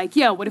CEO was like,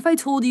 yo, what if I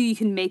told you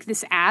can make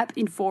this app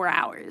in 4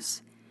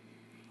 hours?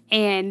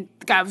 And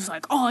the guy was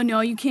like, oh,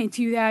 no, you can't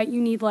do that.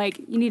 You need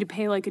to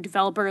pay like a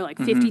developer like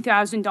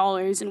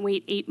 $50,000 and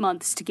wait 8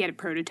 months to get a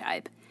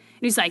prototype.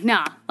 And he's like,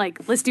 nah,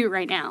 like, let's do it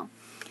right now.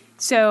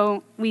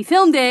 So we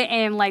filmed it,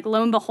 and like,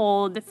 lo and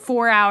behold,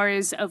 4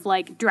 hours of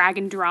like drag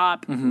and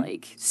drop,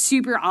 like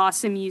super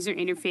awesome user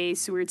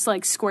interface where it's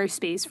like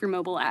Squarespace for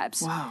mobile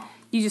apps. Wow.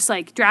 You just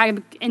like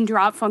drag and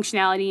drop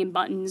functionality and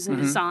buttons and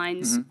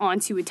designs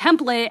onto a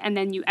template, and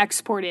then you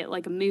export it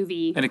like a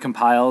movie. And it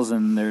compiles,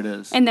 and there it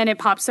is. And then it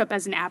pops up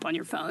as an app on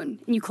your phone,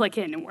 and you click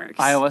it and it works.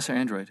 iOS or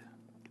Android?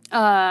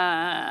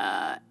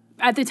 At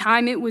the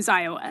time, it was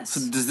iOS.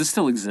 So does this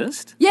still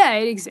exist? Yeah,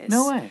 it exists.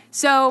 No way.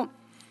 So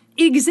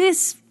it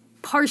exists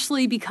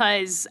partially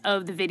because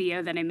of the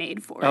video that I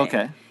made for it.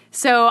 Okay.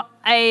 So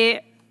I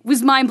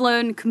was mind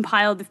blown,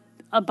 compiled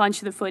a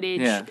bunch of the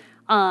footage,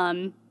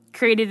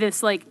 created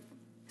this like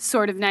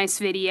sort of nice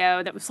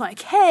video that was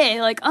like, hey,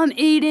 like, I'm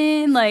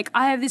Aiden, like,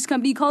 I have this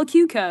company called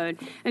Q Code.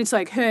 And it's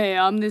like, hey,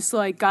 I'm this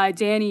like guy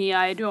Danny,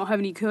 I don't have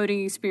any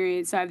coding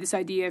experience, I have this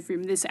idea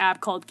from this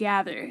app called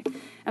Gather.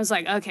 I was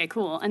like, okay,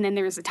 cool. And then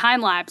there was a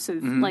time lapse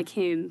of like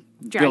him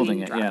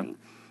dragging and dropping,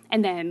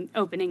 and then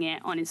opening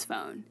it on his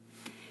phone.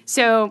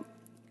 So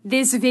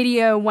this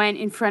video went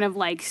in front of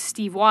like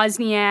Steve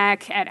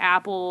Wozniak at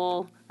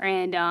Apple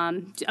and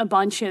a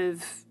bunch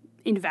of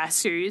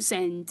investors,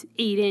 and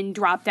Aiden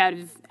dropped out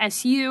of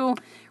SU,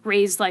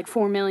 raised like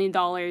 $4 million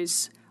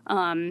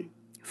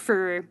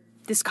for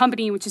this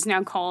company, which is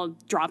now called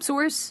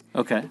DropSource.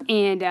 Okay.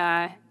 And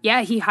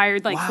he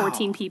hired like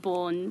 14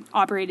 people and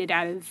operated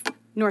out of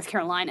North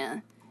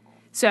Carolina.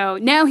 So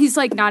now he's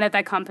like not at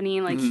that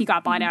company. Like he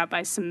got bought out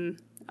by some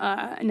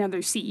another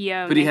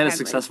CEO. But he had a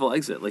successful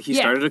exit. Like he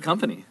started a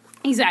company.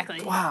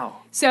 Exactly. Wow.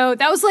 So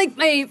that was like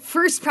my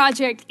first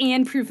project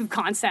and proof of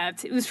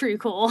concept. It was pretty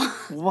cool.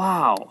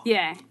 Wow.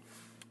 Yeah.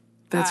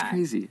 That's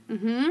crazy.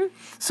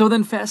 So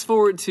then fast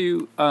forward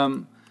to,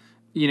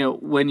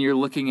 when you're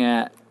looking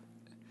at,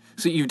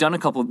 so you've done a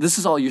couple,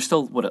 you're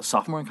still, a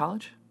sophomore in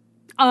college?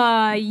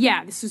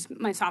 Yeah, this was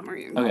my sophomore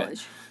year in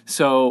college.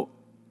 So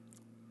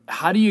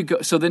how do you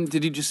go, so then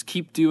did you just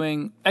keep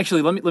doing,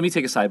 actually, let me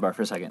take a sidebar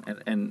for a second,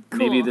 and cool.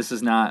 Maybe this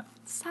is not.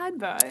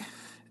 Sidebar.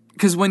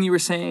 Because when you were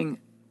saying,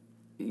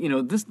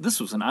 this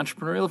was an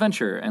entrepreneurial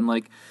venture, and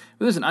like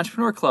there's an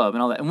entrepreneur club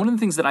and all that. And one of the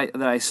things that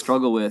I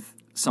struggle with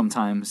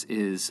sometimes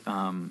is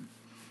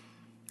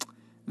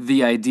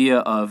the idea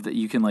of that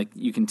you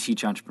can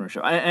teach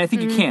entrepreneurship. And I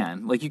think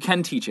you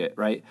can teach it,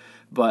 right?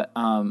 But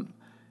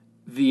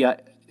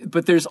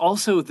but there's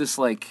also this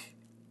like,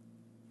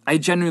 I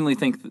genuinely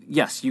think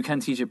yes, you can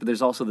teach it, but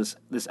there's also this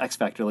X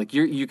factor. Like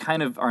you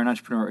kind of are an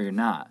entrepreneur or you're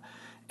not.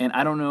 And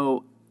I don't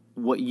know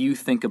what you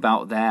think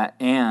about that.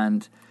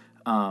 And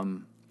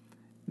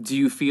do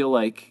you feel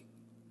like,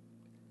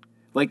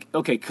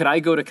 okay, could I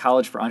go to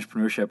college for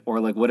entrepreneurship? Or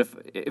like, what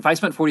if I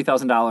spent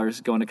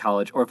 $40,000 going to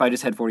college, or if I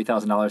just had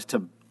 $40,000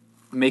 to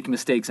make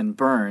mistakes and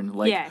burn,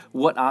 like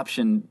what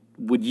option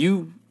would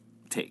you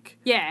take?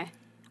 Yeah.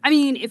 I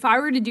mean, if I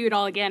were to do it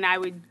all again, I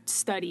would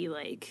study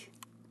like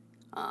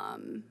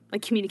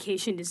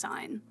communication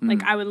design.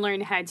 Like I would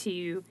learn how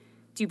to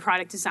do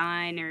product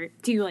design or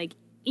do like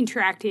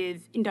interactive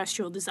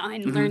industrial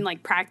design and learn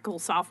like practical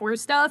software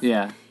stuff.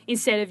 Yeah.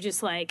 Instead of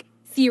just like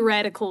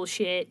theoretical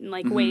shit and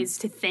like ways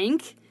to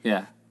think.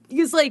 Yeah.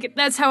 Because like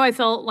that's how I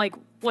felt like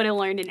what I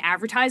learned in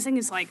advertising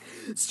is like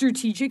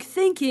strategic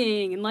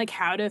thinking and like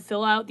how to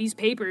fill out these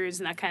papers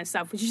and that kind of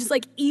stuff, which is just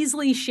like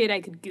easily shit I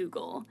could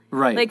Google.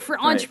 Right. Like for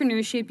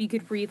entrepreneurship, you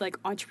could read like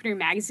Entrepreneur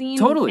Magazine.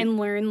 Totally. And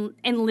learn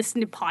and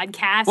listen to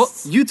podcasts. Well,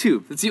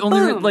 YouTube. That's the only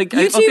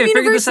YouTube I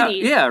figured this out.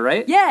 University. Yeah,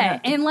 right? Yeah,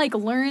 and like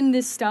learn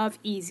this stuff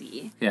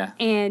easy. Yeah.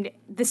 And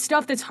the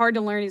stuff that's hard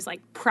to learn is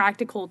like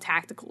practical,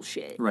 tactical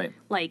shit. Right.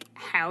 Like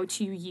how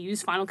to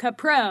use Final Cut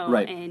Pro.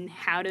 Right. And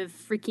how to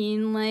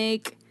freaking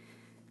like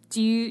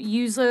do you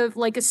use a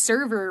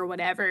server or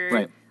whatever.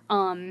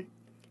 Right.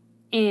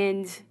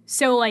 And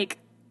so like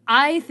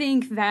I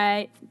think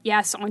that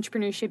yes,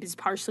 entrepreneurship is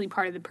partially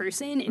part of the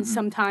person, and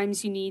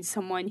sometimes you need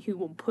someone who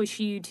will push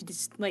you to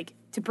just like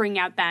to bring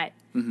out that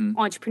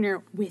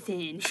entrepreneur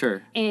within.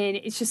 Sure. And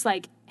it's just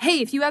like, hey,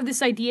 if you have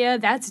this idea,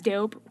 that's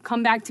dope.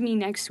 Come back to me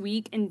next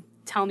week and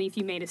tell me if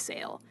you made a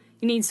sale.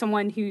 You need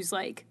someone who's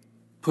like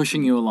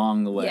pushing you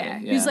along the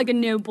way. who's like a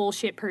no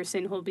bullshit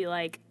person who'll be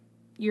like,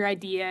 your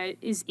idea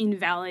is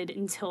invalid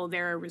until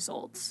there are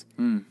results.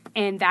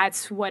 And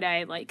that's what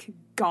I like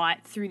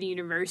got through the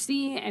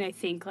university. And I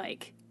think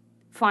like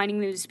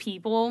finding those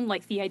people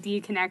like the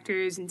Idea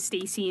Connectors and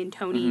Stacy and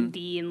Tony and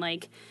Dee and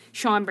like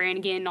Sean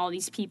Brannigan and all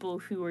these people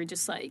who are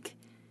just like,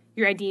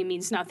 your idea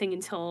means nothing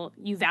until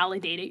you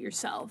validate it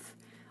yourself,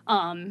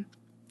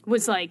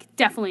 was like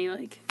definitely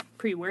like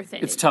pretty worth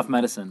it. It's tough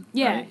medicine.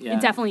 Yeah, right? Yeah,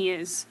 it definitely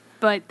is.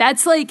 But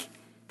that's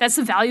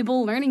the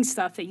valuable learning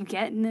stuff that you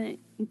get in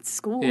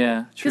school.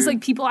 Yeah, true. Because like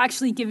people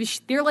actually give a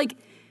they're like,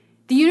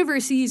 the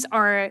universities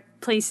are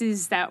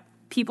places that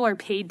people are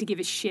paid to give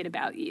a shit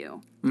about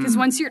you. Because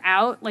once you're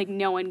out, like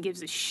no one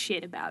gives a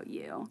shit about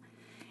you.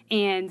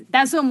 And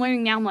that's what I'm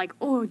learning now. I'm like,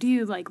 oh,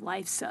 dude, like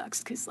life sucks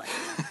because like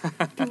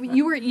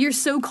you're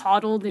so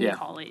coddled in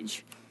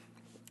college,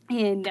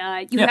 and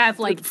you have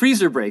like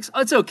freezer breaks. Oh,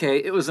 it's okay.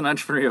 It was an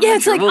entrepreneurial. Yeah,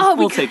 it's like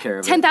we'll take care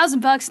of it.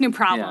 $10,000, no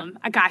problem.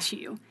 I got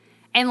you.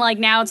 And like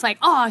now it's like,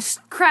 oh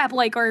crap,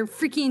 like our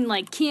freaking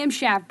like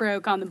camshaft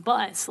broke on the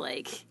bus.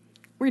 Like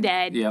we're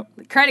dead.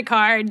 Yep. Credit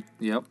card.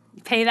 Yep.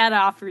 Pay that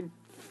off for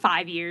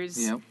 5 years.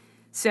 Yep.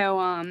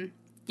 So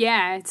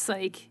yeah, it's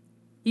like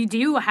you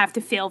do have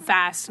to fail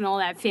fast and all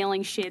that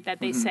failing shit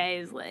that they say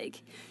is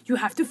like you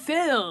have to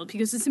fail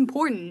because it's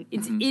important.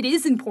 It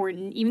is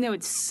important even though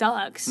it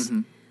sucks.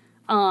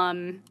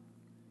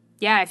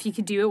 Yeah, if you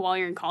could do it while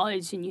you're in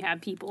college and you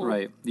have people.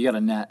 Right. You got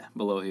a net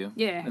below you.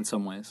 Yeah. In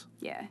some ways.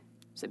 Yeah.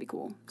 So that'd be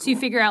cool. So you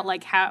figure out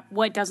like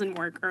what doesn't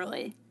work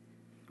early.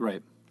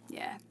 Right.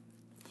 Yeah.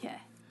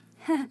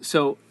 Yeah.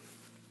 So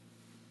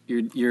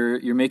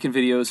you're making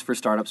videos for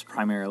startups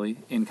primarily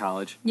in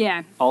college.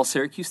 Yeah. All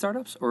Syracuse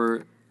startups,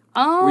 or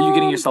were you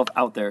getting yourself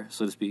out there,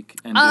 so to speak?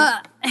 And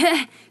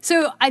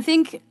so I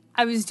think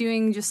I was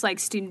doing just like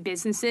student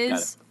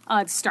businesses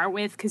to start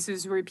with because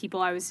those were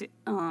people I was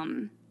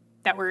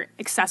that were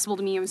accessible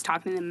to me. I was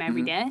talking to them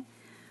every day.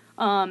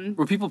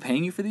 Were people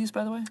paying you for these,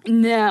 by the way?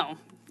 No.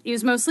 It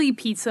was mostly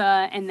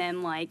pizza and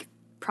then like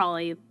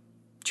probably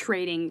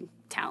trading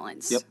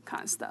talents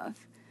kind of stuff.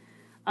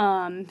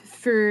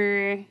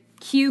 For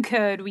Q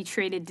Code, we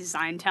traded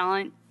design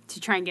talent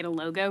to try and get a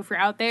logo for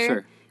out there.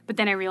 Sure. But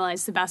then I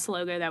realized the best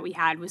logo that we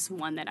had was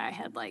one that I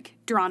had like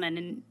drawn on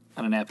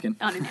a napkin.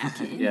 On a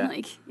napkin, Yeah.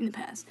 like in the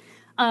past.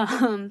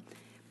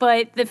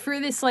 But the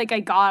furthest like I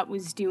got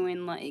was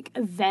doing like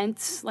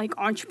events, like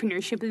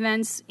entrepreneurship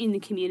events in the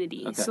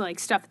community. Okay. So like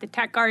stuff at the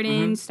Tech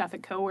Garden, stuff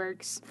at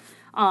CoWorks,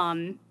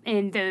 and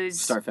those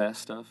Starfast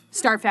stuff.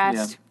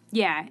 Starfast,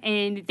 yeah.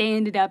 And they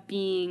ended up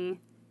being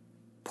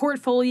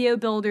portfolio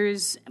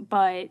builders,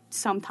 but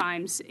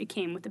sometimes it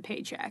came with a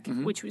paycheck,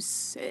 which was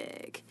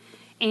sick.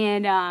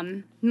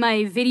 And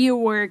my video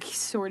work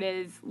sort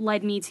of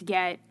led me to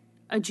get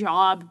a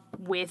job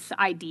with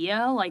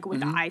Idea, like with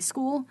the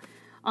iSchool,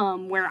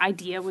 where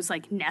Idea was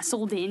like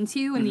nestled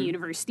into in the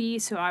university.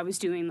 So I was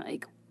doing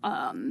like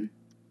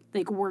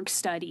work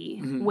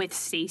study with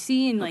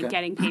Stacy and like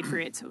getting paid for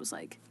it. So it was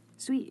like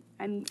sweet.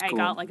 And I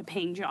got like a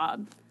paying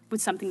job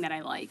with something that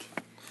I like.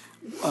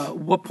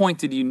 What point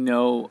did you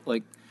know,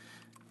 like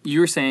you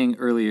were saying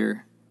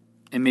earlier,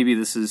 and maybe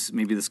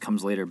this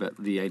comes later, but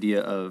the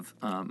idea of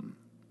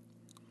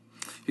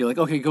you're like,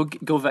 okay,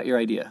 go vet your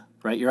idea,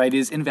 right? Your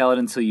idea is invalid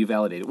until you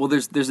validate it. Well,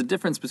 there's a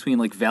difference between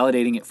like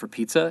validating it for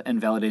pizza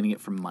and validating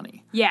it for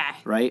money. Yeah.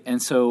 Right?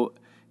 And so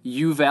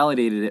you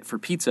validated it for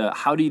pizza.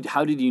 How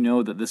did you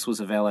know that this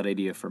was a valid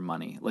idea for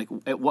money? Like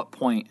at what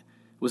point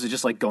Was it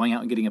just like going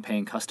out and getting a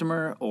paying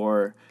customer,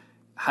 or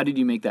how did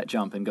you make that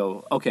jump and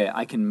go, okay,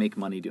 I can make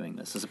money doing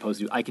this, as opposed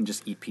to I can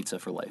just eat pizza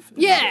for life?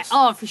 Yeah,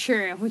 for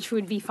sure, which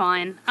would be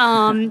fine.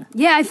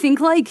 Yeah, I think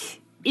like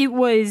it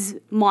was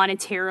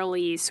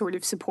monetarily sort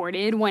of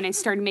supported when I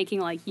started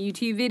making like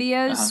YouTube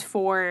videos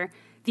for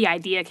the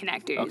idea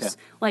connectors, Okay.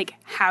 like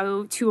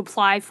how to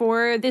apply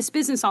for this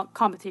business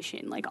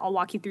competition. Like I'll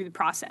walk you through the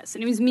process.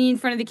 And it was me in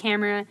front of the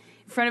camera, in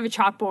front of a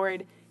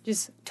chalkboard,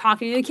 just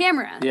talking to the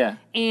camera. Yeah.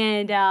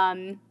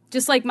 And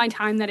just like my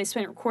time that I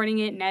spent recording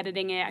it and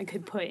editing it, I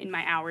could put in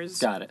my hours.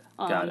 Got it.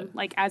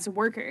 Like as a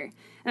worker.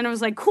 And I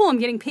was like, cool, I'm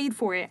getting paid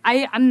for it.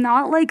 I'm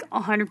not like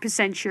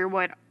 100% sure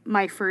what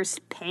my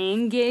first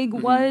paying gig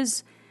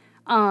was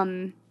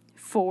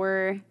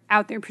for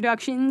Out There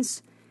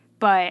Productions,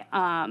 but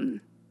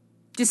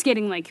just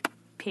getting like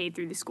paid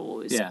through the school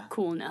was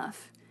cool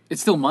enough.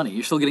 It's still money.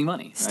 You're still getting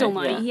money. Right? Still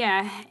money,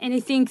 yeah. And I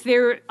think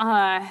there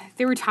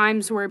were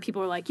times where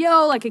people were like,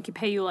 yo, like I could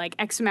pay you like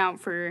X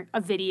amount for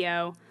a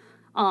video.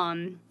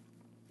 And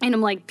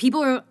I'm like,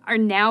 people are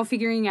now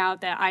figuring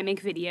out that I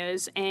make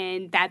videos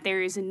and that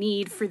there is a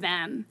need for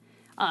them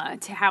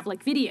to have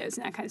like videos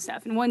and that kind of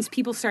stuff. And once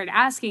people started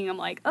asking, I'm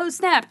like, oh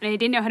snap. And I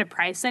didn't know how to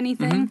price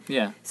anything. Mm-hmm.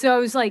 Yeah. So I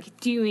was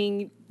like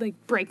doing like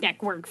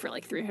breakneck work for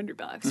like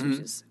 $300, which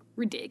is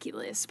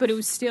ridiculous. But it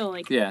was still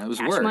like it was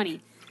cash work.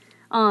 money.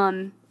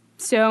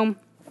 So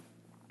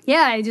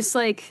yeah, I just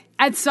like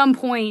at some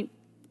point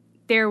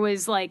there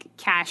was like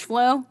cash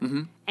flow.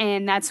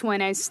 And that's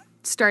when I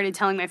started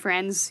telling my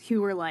friends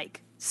who were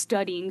like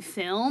studying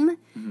film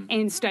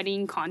and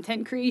studying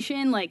content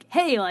creation, like,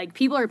 hey, like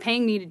people are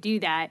paying me to do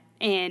that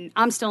and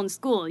I'm still in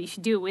school. You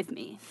should do it with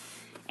me.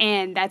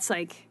 And that's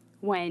like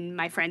when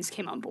my friends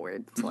came on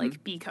board to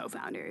like be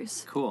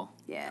co-founders. Cool.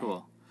 Yeah.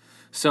 Cool.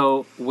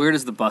 So where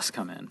does the bus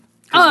come in?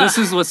 'Cause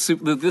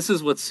this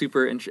is what's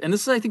super interesting. And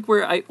this is, I think,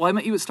 where I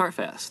met you at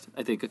Startfast,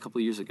 I think, a couple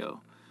of years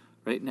ago.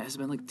 Right? Has it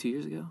been like 2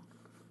 years ago?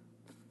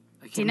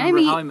 I can't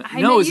remember how I met.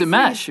 No, it was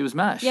Mesh. It was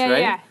Mesh,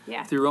 right?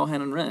 Yeah. Through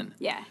Rohan and Ren.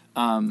 Yeah.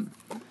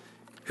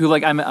 Who,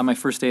 like, I met on my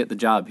first day at the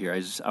job here.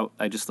 I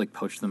just like,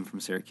 poached them from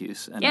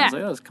Syracuse. And I was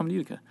like, oh, let's come to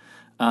Utica.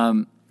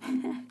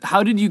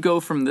 How did you go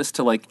from this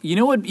to, like, you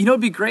know what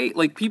would be great?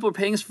 Like, people are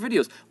paying us for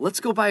videos. Let's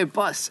go buy a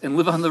bus and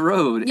live on the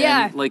road.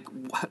 Yeah. And, like,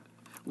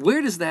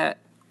 where does that...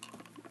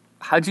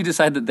 How'd you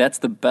decide that that's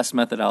the best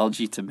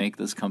methodology to make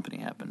this company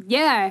happen?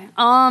 Yeah.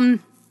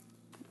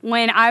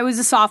 When I was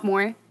a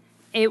sophomore,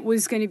 it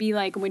was going to be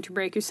like a winter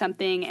break or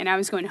something, and I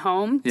was going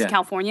home to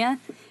California.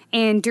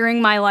 And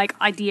during my like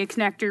idea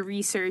connector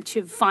research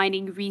of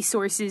finding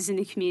resources in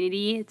the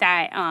community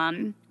that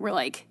were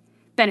like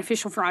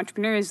beneficial for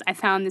entrepreneurs, I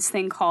found this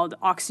thing called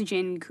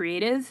Oxygen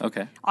Creative.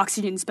 Okay.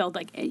 Oxygen spelled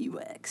like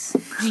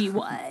AUXGY,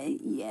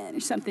 or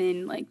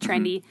something like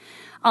trendy.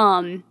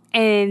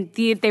 And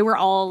they were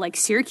all like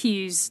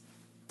Syracuse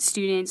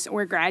students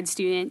or grad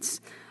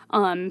students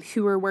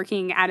who were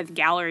working out of the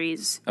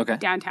galleries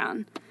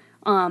downtown.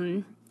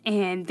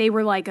 And they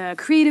were like a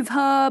creative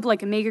hub,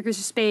 like a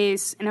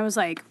makerspace. And I was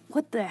like,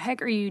 what the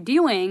heck are you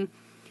doing?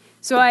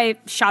 So I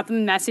shot them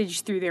a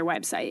message through their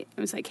website.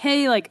 I was like,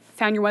 hey, like,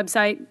 found your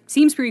website.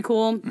 Seems pretty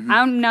cool.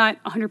 I'm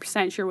not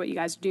 100% sure what you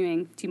guys are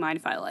doing. Do you mind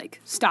if I, like,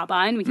 stop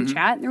by and we can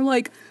chat? And they're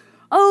like,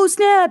 oh,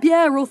 snap,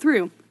 yeah, roll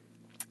through.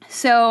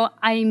 So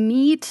I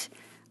meet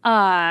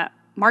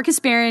Marcus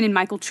Barron and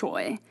Michael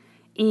Choi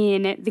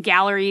in the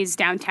galleries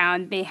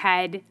downtown. They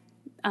had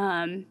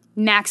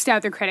maxed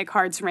out their credit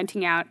cards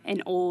renting out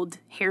an old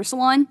hair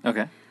salon.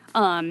 Okay.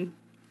 And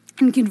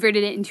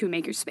converted it into a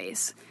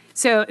makerspace.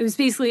 So it was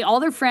basically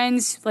all their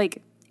friends,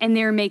 like, and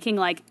they were making,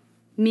 like,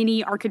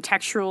 mini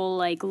architectural,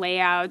 like,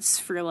 layouts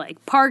for,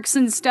 like, parks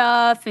and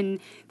stuff, and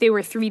they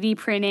were 3D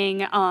printing,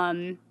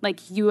 like,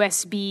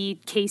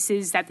 USB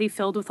cases that they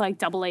filled with,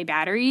 like, AA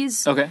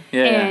batteries. Okay,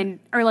 yeah.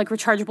 Or, like,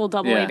 rechargeable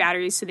AA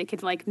batteries so they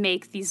could, like,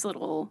 make these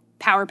little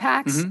power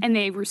packs, and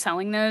they were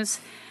selling those.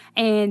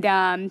 And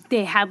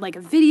they had, like, a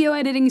video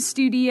editing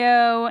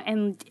studio,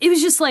 and it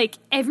was just, like,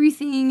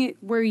 everything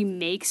where you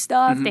make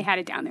stuff, they had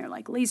it down there,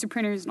 like, laser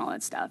printers and all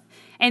that stuff.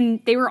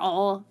 And they were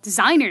all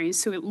designers,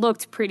 so it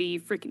looked pretty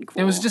freaking cool.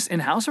 It was just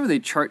in-house, or were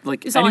they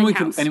like, It's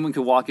anyone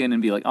could walk in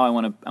and be like, oh, I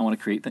want to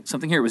create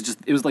something here?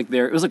 It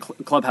was a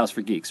clubhouse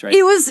for geeks, right?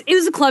 It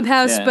was a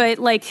clubhouse, but,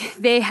 like,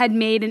 they had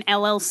made an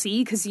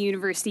LLC, because the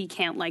university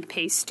can't, like,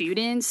 pay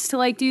students to,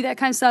 like, do that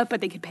kind of stuff, but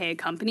they could pay a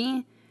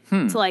company.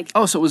 To like,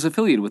 so it was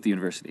affiliated with the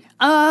university.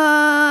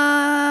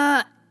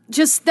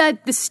 Just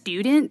that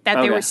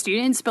they were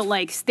students, but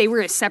like they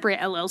were a separate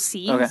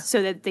LLC,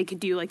 so that they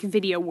could do like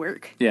video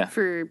work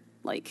for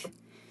like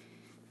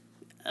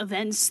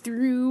events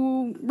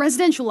through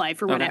residential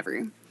life or whatever.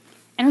 And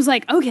I was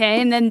like,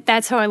 okay, and then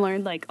that's how I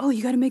learned like, oh,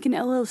 you got to make an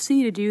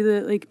LLC to do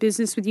the like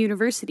business with the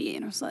university,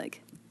 and I was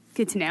like,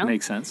 good to know.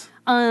 Makes sense.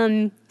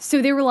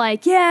 So they were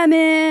like, yeah,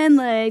 man,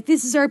 like,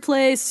 this is our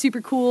place,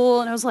 super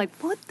cool. And I was like,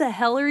 what the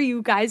hell are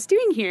you guys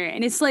doing here?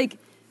 And it's like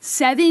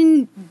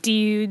 7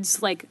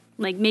 dudes, like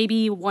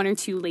maybe 1 or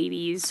 2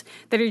 ladies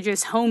that are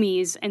just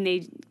homies, and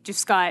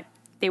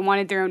they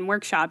wanted their own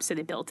workshop, so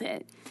they built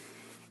it.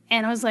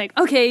 And I was like,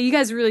 okay, you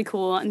guys are really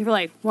cool. And they're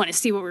like, want to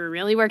see what we're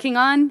really working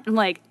on? I'm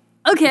like,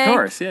 okay. Of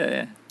course,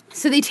 yeah.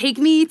 So they take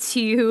me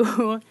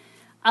to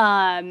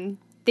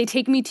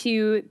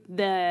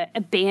the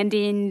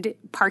abandoned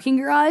parking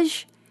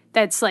garage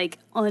that's like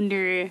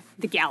under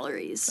the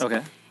galleries.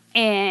 Okay.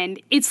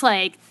 And it's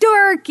like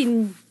dark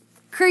and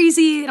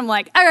crazy. And I'm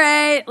like, all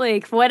right,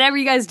 like whatever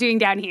you guys doing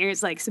down here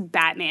is like some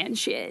Batman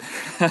shit.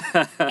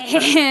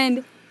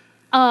 And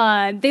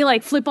they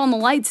like flip on the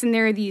lights and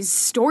there are these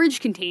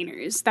storage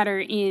containers that are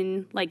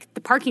in like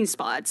the parking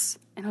spots.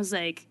 And I was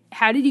like,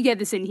 how did you get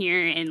this in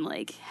here? And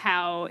like,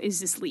 how is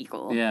this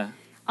legal? Yeah.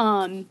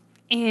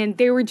 And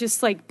they were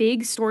just like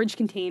big storage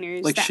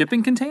containers. Like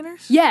shipping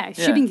containers? Yeah,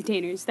 shipping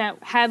containers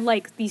that had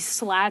like these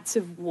slats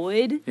of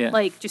wood, Yeah.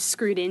 like just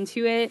screwed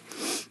into it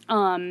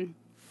on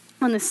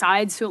the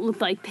side. So it looked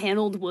like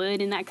paneled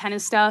wood and that kind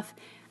of stuff.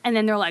 And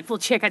then they're like, well,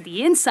 check out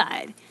the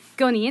inside.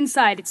 Go on the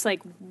inside, it's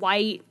like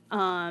white,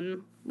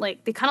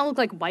 like they kind of look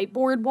like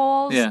whiteboard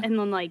walls. Yeah. And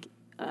then like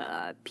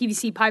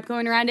PVC pipe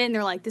going around it. And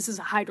they're like, this is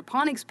a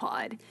hydroponics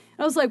pod. And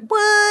I was like,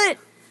 what?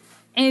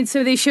 And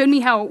so they showed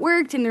me how it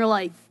worked. And they're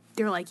like,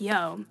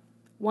 yo,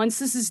 once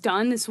this is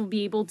done, this will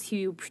be able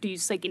to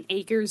produce like an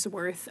acre's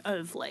worth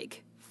of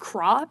like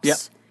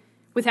crops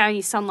without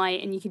any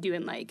sunlight, and you can do it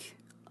in like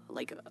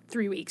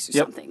 3 weeks or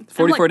something.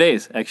 44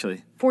 days,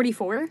 actually.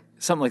 44?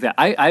 Something like that.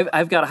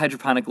 I've got a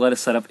hydroponic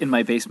lettuce set up in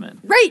my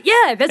basement. Right,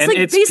 yeah, that's And like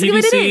it's basically PVC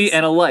what it is.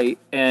 and a light,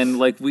 and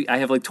like I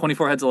have like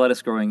 24 heads of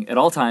lettuce growing at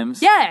all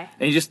times. Yeah.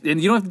 And you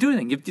don't have to do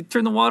anything. You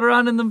turn the water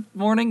on in the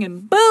morning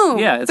and Boom!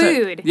 Yeah, it's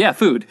food.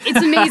 food.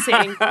 It's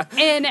amazing.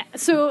 And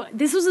so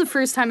this was the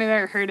first time I've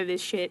ever heard of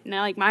this shit,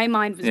 and my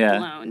mind was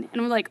blown.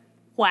 And I'm like,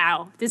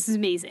 wow, this is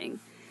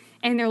amazing.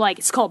 And they're like,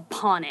 it's called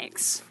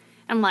Ponics.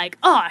 I'm like,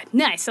 oh,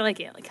 nice, I like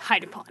it, like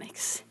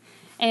hydroponics.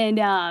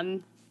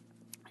 And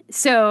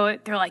so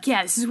they're like,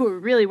 yeah, this is what we're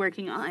really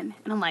working on.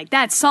 And I'm like,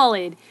 that's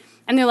solid.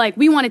 And they're like,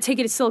 we want to take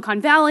it to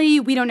Silicon Valley.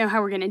 We don't know how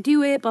we're going to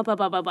do it, blah, blah,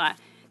 blah, blah, blah.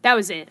 That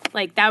was it.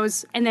 Like,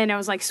 and then I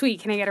was like, sweet,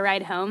 can I get a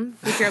ride home?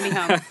 They drove me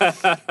home.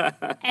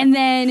 And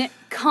then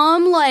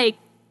come like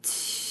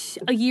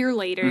a year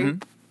later,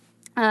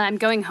 I'm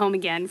going home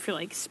again for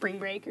like spring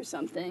break or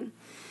something.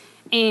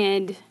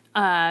 And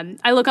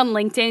I look on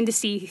LinkedIn to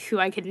see who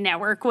I could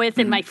network with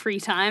in my free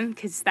time,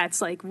 because that's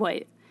like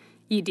what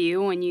you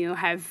do when you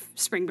have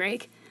spring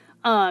break.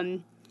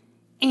 And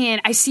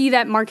I see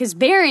that Marcus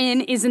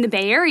Barron is in the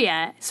Bay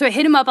Area. So I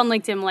hit him up on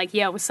LinkedIn. I'm like,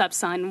 yo, what's up,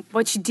 son?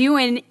 What you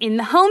doing in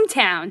the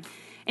hometown?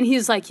 And he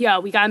was like,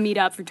 yo, we got to meet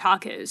up for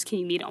tacos. Can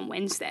you meet on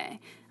Wednesday?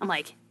 I'm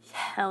like,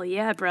 hell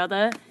yeah,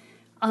 brother.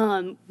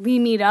 We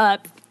meet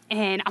up.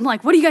 And I'm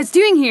like, what are you guys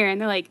doing here?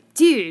 And they're like,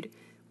 dude,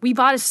 we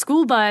bought a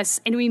school bus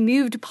and we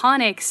moved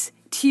Ponics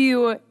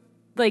to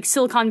like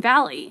Silicon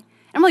Valley.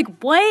 And I'm like,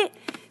 what?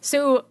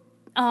 So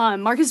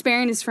Marcus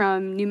Barron is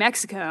from New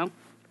Mexico.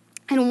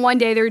 And one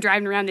day they were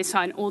driving around, they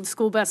saw an old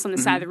school bus on the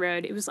side of the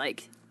road. It was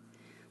like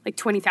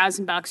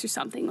 $20,000 or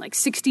something, like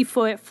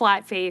 60-foot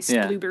flat-faced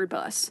Bluebird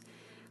bus.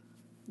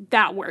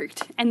 That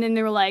worked. And then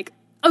they were like,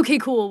 okay,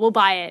 cool, we'll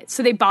buy it.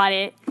 So they bought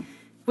it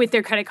with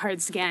their credit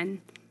cards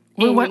again.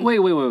 Wait. Why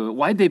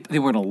they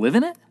were going to live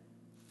in it?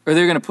 Or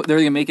they were going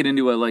to make it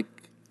into a like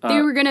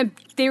they were gonna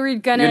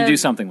do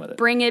something with it.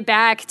 Bring it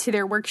back to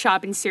their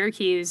workshop in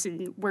Syracuse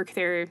and work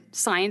their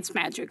science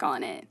magic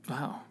on it.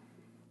 Wow.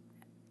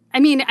 I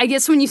mean, I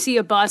guess when you see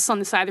a bus on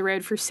the side of the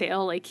road for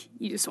sale, like,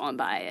 you just want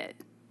to buy it.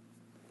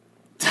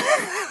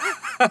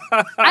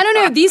 I don't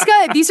know.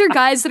 These are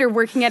guys that are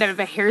working out of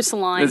a hair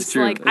salon. That's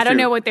true. Like, That's I don't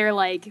true. know what their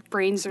like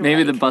brains are.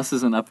 Maybe like. the bus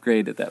is an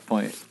upgrade at that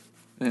point.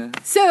 Yeah.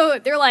 So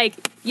they're like,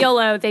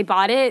 YOLO. They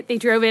bought it. They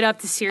drove it up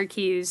to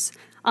Syracuse.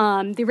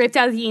 They ripped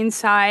out the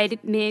inside,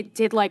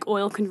 did like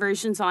oil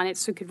conversions on it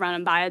so it could run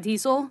on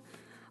biodiesel.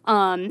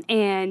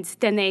 And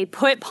then they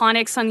put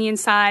Ponics on the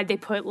inside. They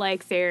put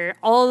like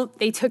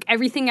they took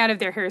everything out of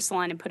their hair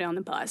salon and put it on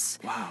the bus.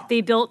 Wow. They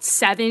built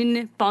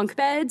 7 bunk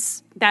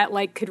beds that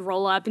like could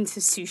roll up into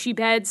sushi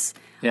beds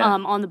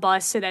on the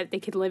bus so that they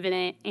could live in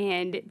it.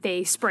 And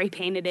they spray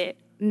painted it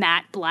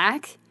matte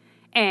black,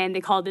 and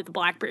they called it the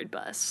Blackbird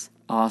bus.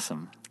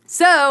 Awesome.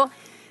 So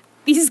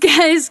these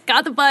guys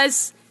got the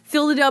bus,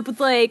 filled it up with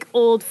like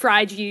old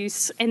fry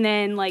juice, and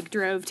then like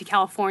drove to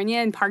California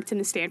and parked in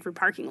the Stanford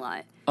parking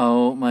lot.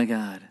 Oh my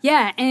God.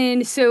 Yeah,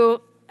 and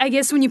so I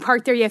guess when you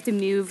park there, you have to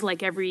move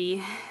like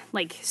every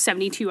like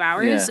 72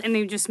 hours, and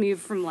they just move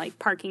from like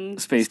parking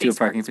space to a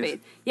parking space.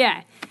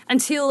 Yeah,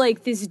 until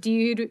like this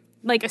dude,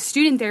 like a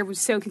student there, was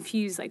so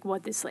confused like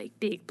what this like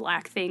big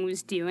black thing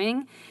was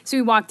doing. So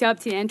we walked up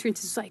to the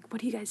entrance. It's like,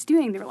 what are you guys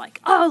doing? They were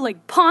like, oh,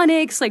 like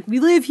Ponics, like we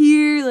live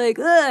here, like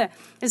ugh.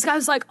 This guy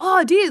was like,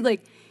 oh, dude,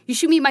 like, you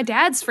should meet my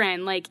dad's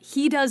friend. Like,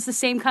 he does the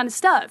same kind of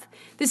stuff.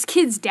 This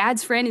kid's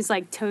dad's friend is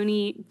like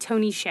Tony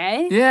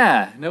Hsieh.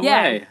 Yeah, no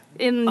way.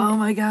 And oh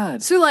my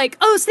God. so like,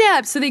 oh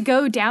snap. So they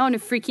go down to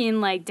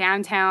freaking like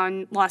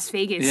downtown Las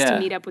Vegas to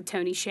meet up with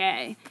Tony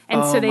Hsieh.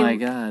 And so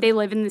they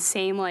live in the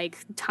same like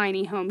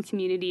tiny home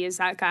community as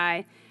that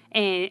guy,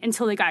 and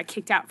until they got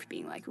kicked out for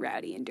being like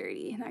rowdy and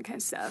dirty and that kind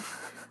of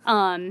stuff.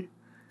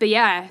 But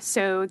yeah,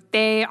 so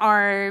they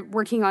are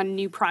working on a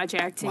new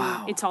project, and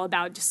Wow. it's all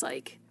about just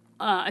like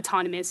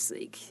autonomous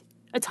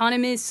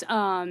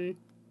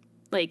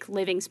like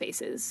living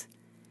spaces.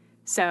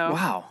 So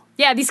Wow.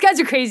 yeah, these guys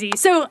are crazy.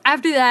 So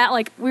after that,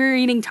 like we were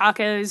eating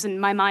tacos,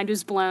 and my mind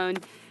was blown,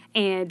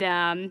 and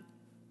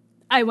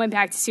I went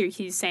back to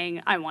Syracuse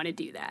saying I want to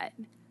do that.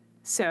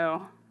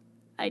 So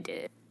I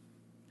did.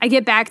 I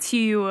get back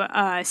to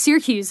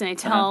Syracuse, and I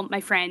tell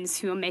my friends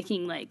who I'm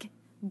making like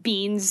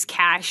beans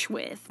cash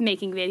with,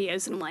 making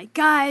videos, and I'm like,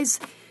 guys,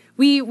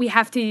 we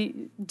have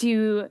to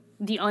do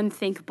the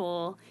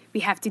unthinkable. We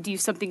have to do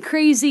something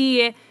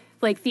crazy.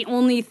 Like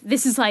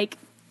this is like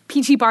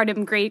P.G.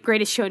 Barnum,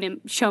 greatest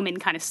showman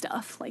kind of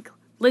stuff. Like,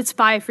 let's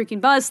buy a freaking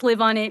bus,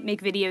 live on it,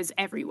 make videos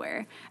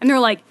everywhere. And they're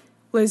like,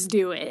 let's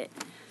do it.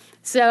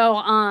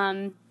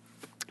 So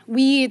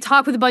we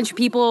talked with a bunch of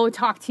people,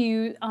 talked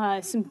to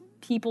some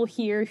people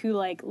here who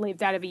like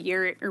lived out of a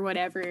yurt or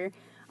whatever.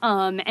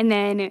 And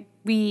then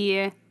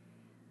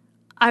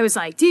I was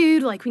like,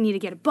 dude, like we need to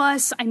get a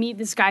bus. I meet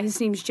this guy, his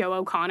name's Joe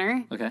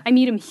O'Connor. Okay. I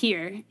meet him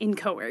here in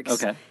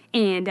Coworks. Okay.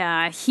 And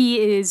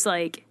he is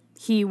like,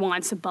 he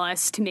wants a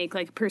bus to make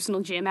like a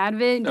personal gym out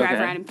of it and drive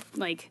around and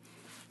like.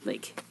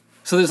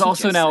 So there's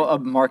also just, now like,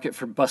 a market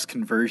for bus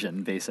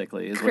conversion,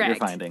 basically, is what you're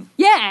finding.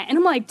 Yeah, and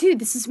I'm like, dude,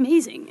 this is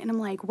amazing. And I'm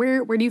like,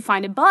 where do you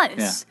find a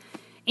bus?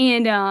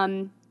 Yeah.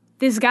 And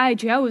this guy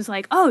Joe was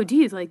like, oh,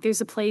 dude, like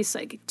there's a place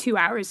like 2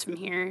 hours from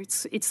here.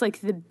 It's like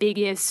the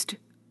biggest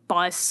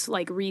bus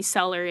like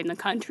reseller in the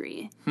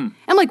country. I'm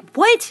like,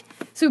 what?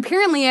 So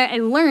apparently I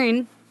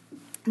learned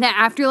that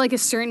after like a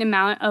certain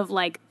amount of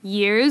like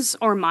years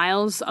or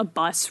miles a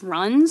bus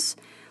runs,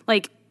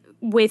 like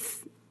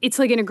it's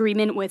like an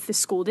agreement with the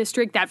school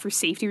district that for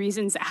safety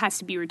reasons it has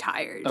to be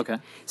retired. Okay.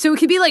 So it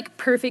could be like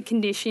perfect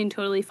condition,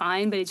 totally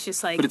fine, but it's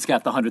just like... But it's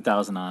got the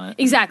 100,000 on it.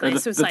 Exactly. Or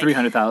So it's the like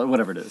 300,000,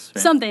 whatever it is.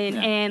 Right? something,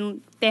 Yeah.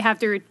 and they have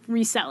to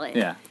resell it.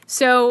 Yeah.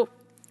 So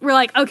we're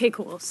like, okay,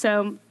 cool.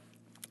 So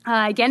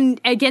again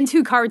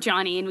to Car with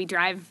Johnny, and we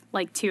drive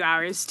like 2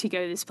 hours to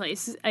go to this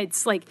place.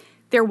 It's like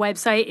their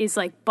website is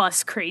like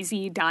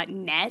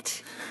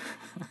buscrazy.net,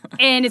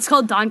 and it's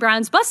called Don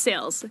Brown's Bus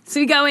Sales. So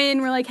we go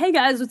in, we're like, hey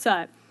guys, what's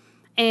up?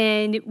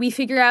 And we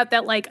figure out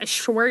that like a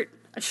short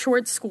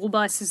school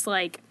bus is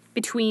like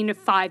between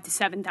 $5,000 to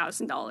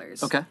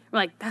 $7,000. Okay. We're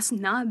like, that's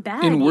not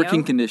bad. In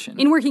working condition.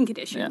 In working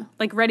condition. Yeah.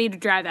 Like ready to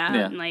drive out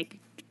Yeah. and like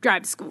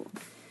drive to school.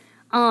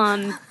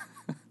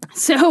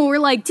 So we're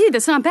like, dude,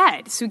 that's not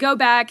bad. So we go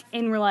back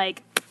and we're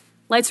like,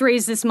 let's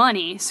raise this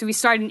money. So we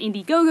start an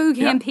Indiegogo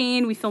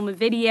campaign. We film a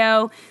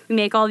video. We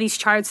make all these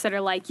charts that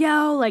are like,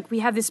 yo, like we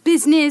have this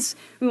business.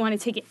 We want to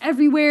take it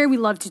everywhere. We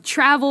love to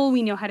travel.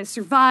 We know how to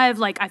survive.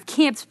 Like I've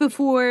camped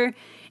before.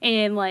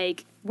 And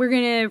like, we're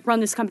going to run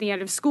this company out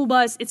of a school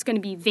bus. It's going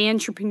to be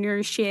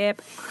vantrepreneur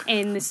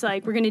and this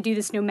like, we're going to do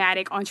this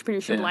nomadic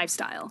entrepreneurship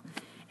lifestyle.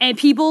 And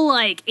people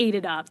like ate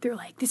it up. They're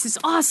like, this is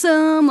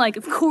awesome. Like,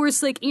 of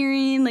course, like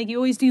Aaron, like you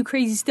always do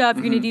crazy stuff.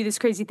 You're going to do this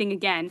crazy thing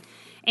again.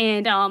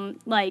 And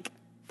like,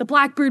 the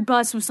Blackbird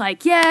bus was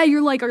like, yeah,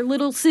 you're like our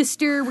little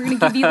sister. We're going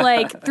to give you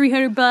like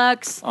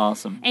 $300.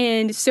 Awesome.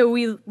 And so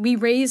we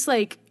raised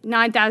like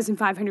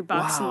 $9,500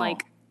 Wow. in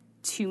like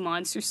 2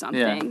 months or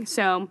something. Yeah.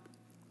 So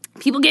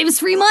people gave us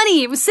free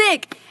money. It was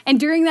sick. And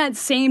during that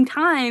same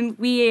time,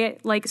 we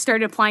like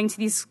started applying to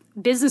these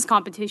business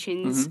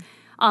competitions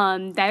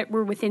that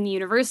were within the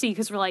university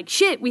because we're like,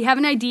 shit, we have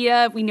an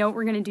idea. We know what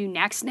we're going to do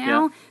next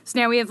now. Yeah. So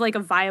now we have like a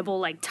viable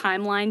like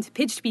timeline to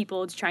pitch to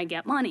people to try and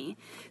get money.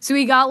 So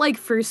we got like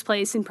first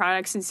place in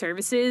products and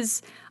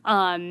services,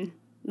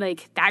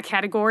 like that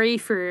category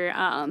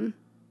for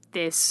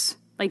this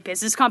like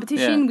business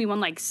competition. Yeah. We won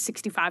like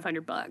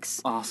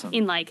 $6,500 Awesome.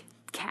 in like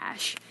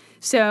cash.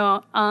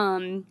 So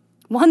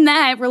won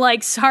that. We're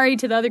like, sorry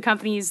to the other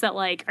companies that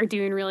like are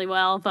doing really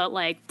well, but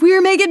like we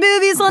were making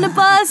movies on a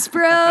bus,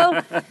 bro.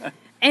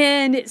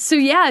 And so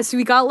yeah, so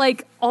we got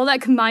like all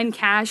that combined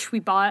cash.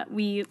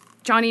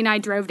 Johnny and I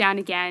drove down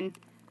again,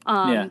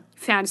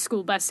 found a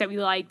school bus that we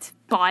liked,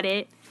 bought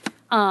it,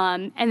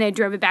 and then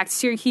drove it back to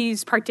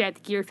Syracuse, parked it at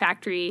the Gear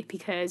Factory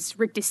because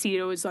Rick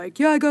DeCito was like,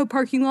 yeah, I got a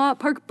parking lot,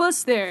 park a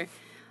bus there.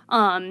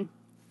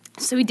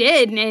 So we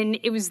did, and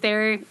it was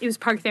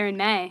parked there in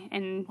May,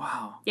 and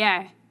Wow.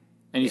 yeah.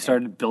 And you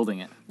started building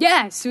it.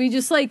 Yeah, so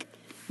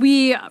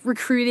we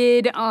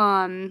recruited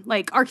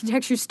like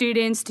architecture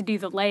students to do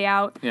the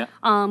layout. Yeah.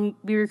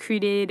 We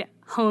recruited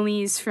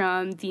homies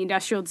from the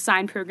industrial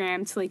design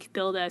program to like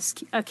build us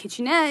a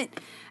kitchenette,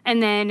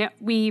 and then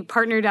we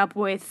partnered up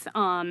with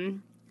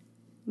Lil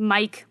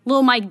Mike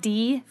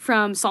D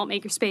from Salt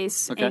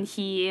Makerspace, and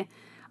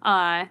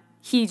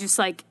he just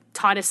like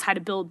taught us how to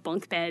build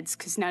bunk beds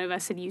because none of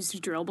us had used a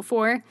drill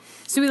before.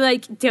 So we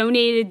like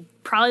donated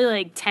probably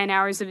like 10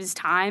 hours of his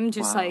time,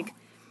 just like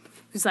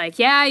it was like,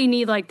 yeah, you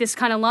need like this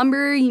kind of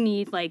lumber, you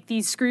need like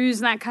these screws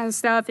and that kind of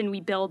stuff, and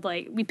we built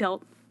like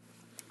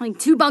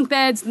 2 bunk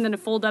beds and then a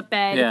fold up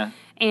bed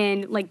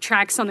and like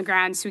tracks on the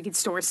ground so we could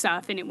store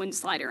stuff and it wouldn't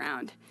slide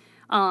around.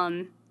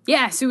 So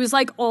it was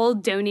like all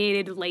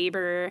donated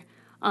labor.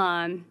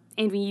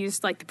 and we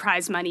used like the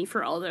prize money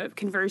for all the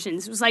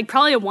conversions. It was like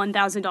probably a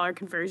 $1,000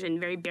 conversion,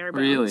 very bare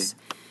bones. Really?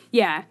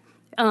 Yeah.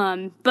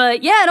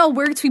 But yeah, it all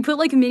worked. We put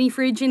like a mini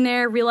fridge in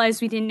there,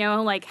 realized we didn't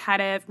know like how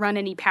to run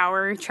any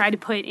power, tried to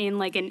put in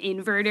like an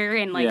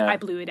inverter, and like I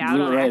blew it out.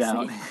 Blew it right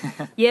out.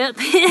 Yep.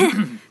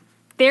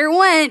 There it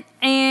went.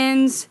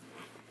 And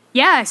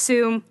yeah,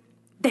 so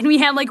then we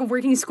had like a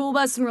working school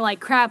bus, and we're like,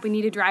 crap, we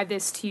need to drive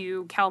this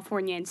to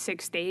California in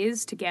 6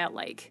 days to get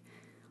like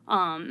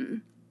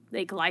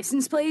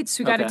license plates.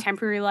 We got a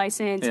temporary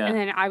license, and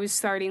then I was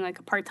starting like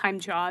a part-time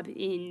job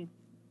in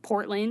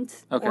Portland,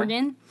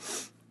 Oregon.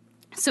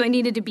 So I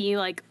needed to be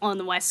like on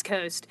the West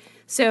Coast.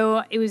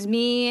 So it was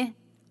me,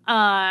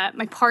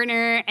 my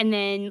partner, and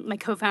then my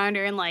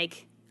co-founder and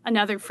like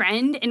another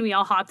friend, and we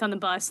all hopped on the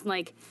bus and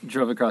like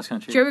drove across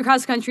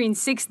country in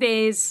 6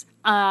 days.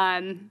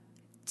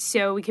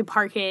 So we could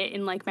park it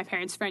in like my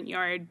parents' front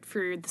yard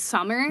for the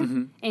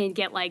summer and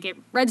get like it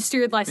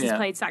registered, license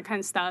plates, that kind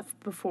of stuff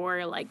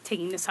before like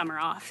taking the summer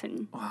off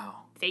and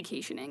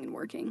vacationing and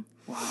working.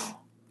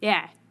 Wow.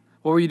 Yeah.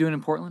 What were you doing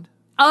in Portland?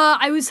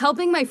 I was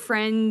helping my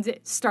friend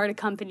start a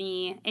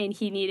company, and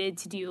he needed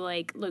to do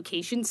like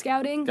location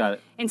scouting. Got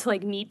it. And to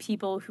like meet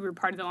people who were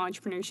part of the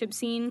entrepreneurship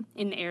scene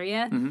in the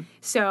area.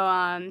 So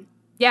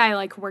yeah, I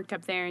like worked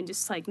up there and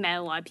just like met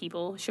a lot of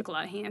people, shook a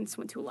lot of hands,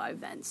 went to a lot of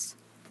events.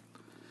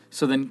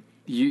 So then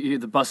you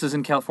the bus is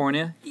in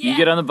California. You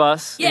get on the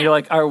bus and you're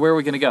like, all right, where are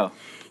we gonna go?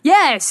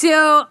 Yeah.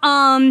 So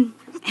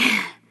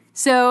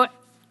so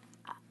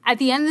at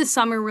the end of the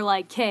summer, we're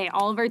like, okay,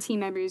 all of our team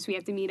members, we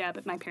have to meet up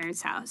at my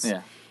parents' house.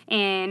 Yeah.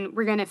 And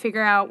we're going to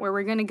figure out where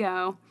we're going to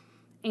go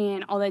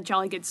and all that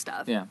jolly good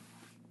stuff. Yeah.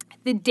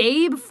 The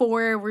day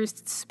before we're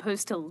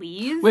supposed to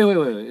leave. Wait.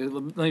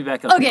 Let me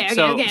back up. Okay.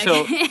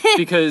 So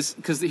because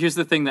here's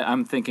the thing that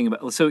I'm thinking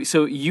about.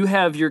 So you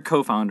have your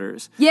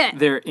co-founders. Yeah.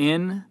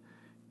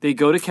 They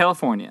go to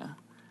California.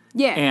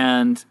 Yeah.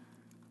 And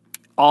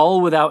all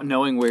without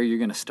knowing where you're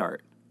going to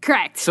start.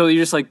 Correct. So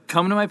you're just like,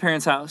 come to my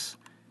parents' house.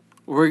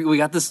 We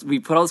got this. We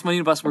put all this money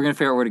in the bus. We're going to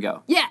figure out where to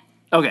go. Yeah.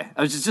 Okay,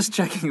 I was just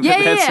checking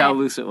that that's how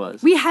loose it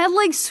was. We had,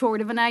 like, sort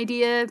of an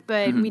idea,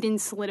 but we didn't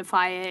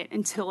solidify it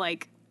until,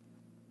 like,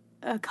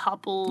 a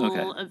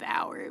couple of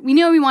hours. We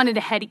knew we wanted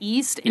to head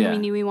east, and we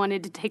knew we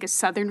wanted to take a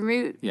southern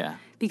route. Yeah.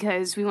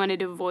 Because we wanted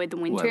to avoid the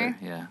winter.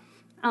 Yeah.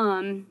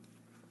 And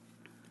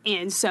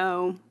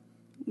so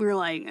we were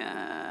like,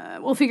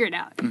 we'll figure it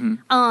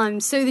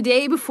out. So the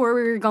day before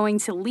we were going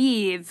to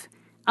leave,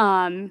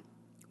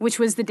 which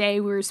was the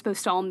day we were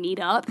supposed to all meet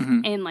up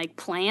and, like,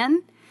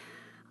 plan,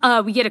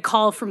 we get a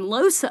call from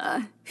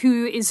Losa,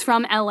 who is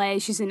from LA.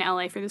 She's in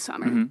LA for the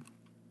summer.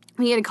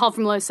 We get a call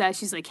from Losa.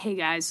 She's like, "Hey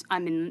guys,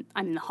 I'm in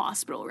the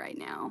hospital right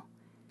now."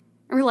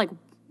 And we're like,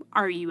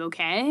 "Are you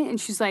okay?" And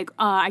she's like,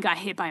 "I got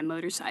hit by a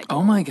motorcycle."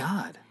 Oh my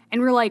God.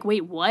 And we're like,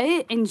 "Wait,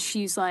 what?" And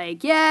she's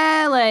like,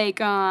 "Yeah, like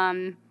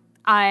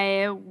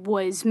I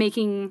was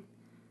making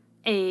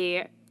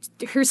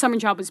her summer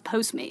job was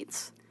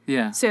Postmates."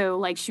 Yeah. So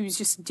like she was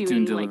just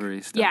doing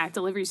delivery stuff. Yeah,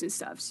 deliveries and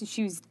stuff. So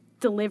she was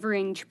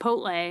delivering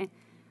Chipotle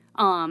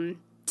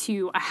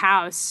to a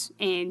house,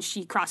 and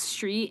she crossed the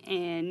street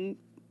and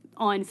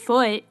on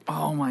foot.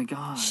 Oh my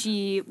God.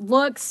 She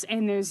looks,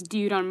 and there's a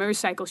dude on a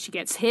motorcycle. She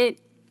gets hit,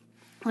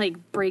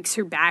 like breaks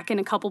her back in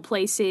a couple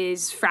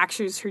places,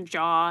 fractures her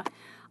jaw,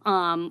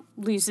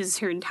 loses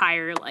her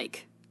entire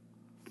like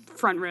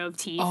front row of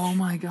teeth. Oh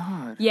my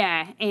God.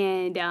 Yeah,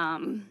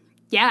 and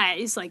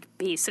is like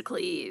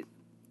basically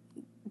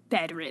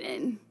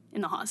bedridden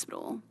in the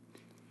hospital.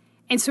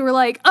 And so we're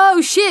like, oh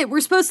shit,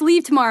 we're supposed to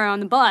leave tomorrow on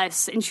the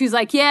bus. And she was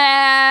like,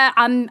 yeah,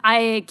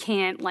 I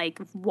can't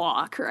like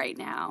walk right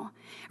now.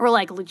 And we're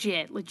like,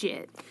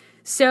 legit.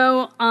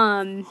 So,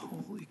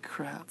 holy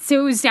crap. So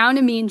it was down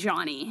to me and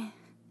Johnny.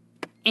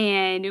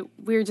 And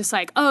we were just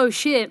like, oh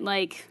shit,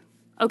 like,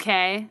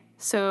 okay,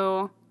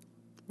 so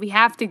we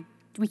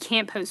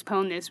can't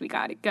postpone this. We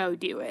gotta go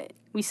do it.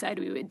 We said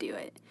we would do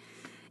it.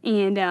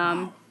 And,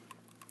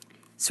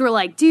 so we're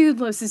like, dude,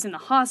 Losa's in the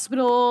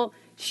hospital.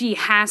 She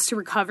has to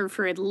recover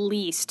for at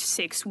least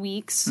 6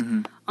 weeks.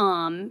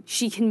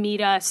 She can meet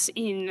us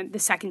in the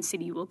second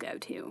city we'll go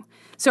to.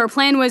 So our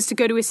plan was to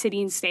go to a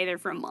city and stay there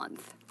for a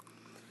month.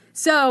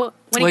 So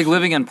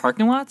living in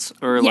parking lots?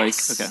 Or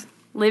yes, okay.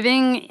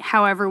 Living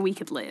however we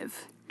could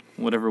live.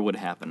 Whatever would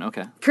happen,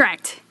 okay.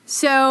 Correct.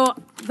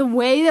 So the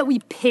way that we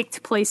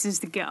picked places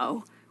to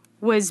go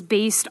was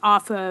based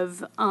off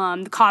of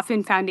the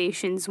Kauffman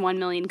Foundation's 1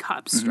 Million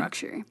Cups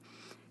structure.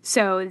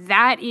 So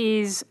that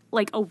is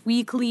like a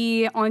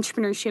weekly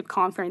entrepreneurship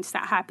conference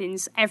that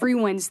happens every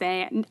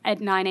Wednesday at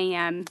 9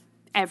 a.m.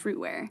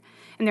 everywhere.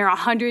 And there are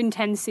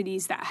 110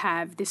 cities that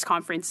have this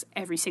conference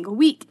every single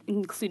week,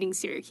 including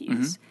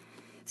Syracuse.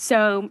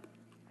 So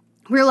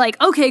we're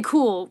like, okay,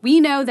 cool.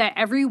 We know that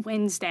every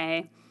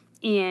Wednesday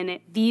in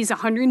these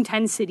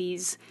 110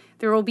 cities,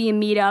 there will be a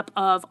meetup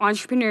of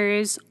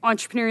entrepreneurs,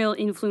 entrepreneurial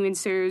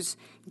influencers,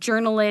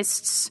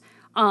 journalists,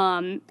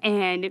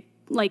 and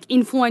like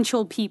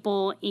influential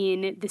people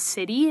in the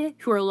city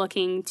who are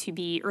looking to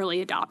be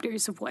early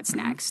adopters of what's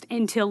next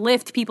and to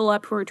lift people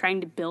up who are trying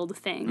to build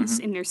things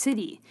in their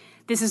city.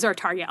 This is our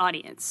target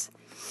audience.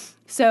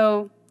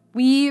 So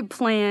we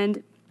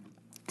planned,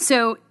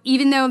 so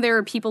even though there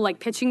are people like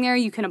pitching there,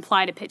 you can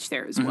apply to pitch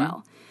there as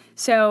well.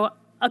 So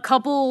a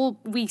couple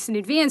weeks in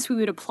advance, we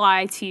would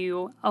apply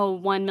to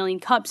 1 million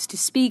cups to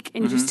speak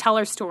and just tell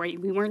our story.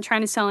 We weren't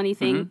trying to sell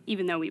anything,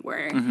 even though we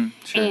were.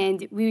 Sure.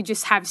 And we would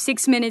just have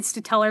 6 minutes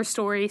to tell our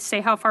story, say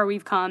how far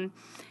we've come,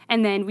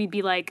 and then we'd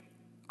be like,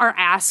 our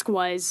ask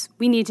was,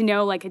 we need to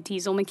know like a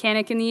diesel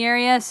mechanic in the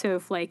area, so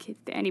if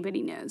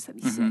anybody knows,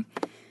 that'd be sick.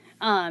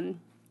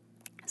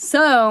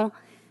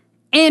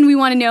 And we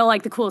want to know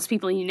like the coolest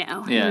people you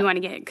know. Yeah. And we want to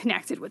get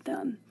connected with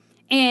them.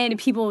 And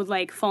people would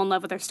like fall in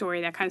love with our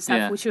story, that kind of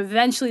stuff, which would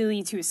eventually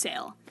lead to a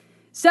sale.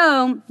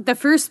 So the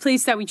first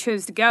place that we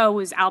chose to go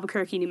was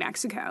Albuquerque, New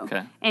Mexico.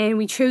 Okay. And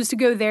we chose to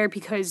go there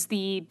because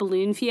the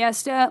balloon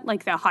fiesta,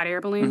 like the hot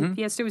air balloon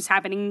fiesta, was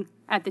happening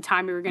at the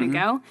time we were going to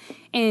go.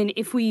 And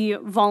if we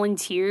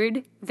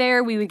volunteered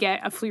there, we would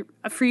get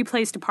a free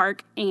place to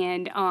park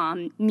and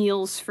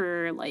meals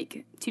for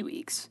like 2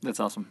 weeks. That's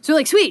awesome. So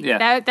like, sweet.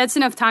 Yeah. That's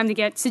enough time to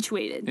get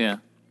situated. Yeah.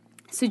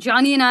 So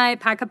Johnny and I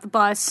pack up the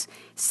bus,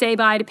 say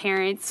bye to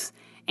parents,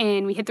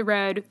 and we hit the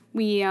road.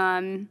 We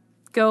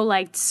go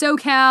like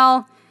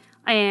SoCal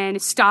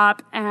and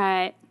stop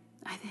at,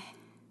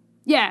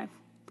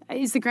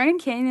 is the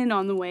Grand Canyon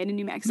on the way to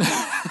New Mexico?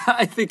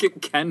 I think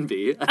it can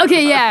be.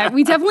 Okay, yeah.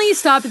 We definitely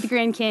stopped at the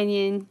Grand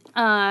Canyon,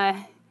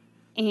 and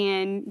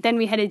then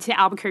we headed to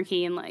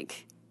Albuquerque, and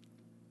like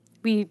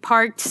we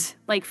parked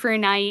like for a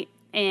night,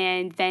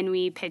 and then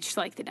we pitched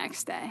like the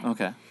next day.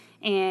 Okay.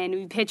 And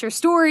we pitched our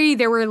story.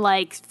 There were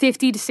like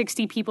 50 to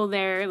 60 people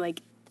there.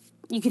 Like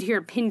you could hear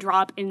a pin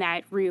drop in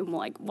that room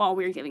like while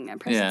we were giving that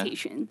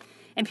presentation.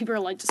 And people were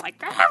like just like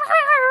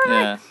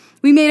Yeah.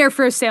 We made our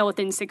first sale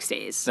within 6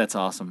 days. That's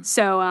awesome.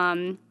 So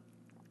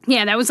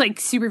that was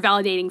like super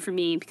validating for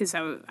me because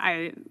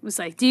I was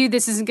like, dude,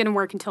 this isn't gonna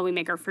work until we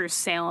make our first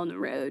sale on the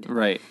road.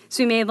 Right.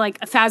 So we made like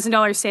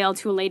 $1,000 sale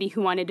to a lady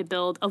who wanted to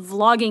build a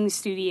vlogging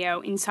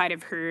studio inside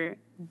of her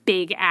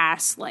big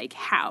ass like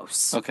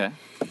house. Okay.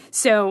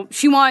 So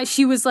she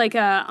was like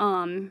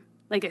a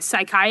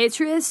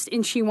psychiatrist,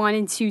 and she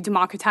wanted to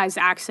democratize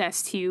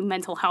access to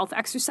mental health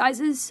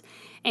exercises,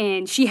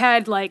 and she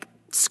had like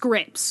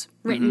scripts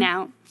written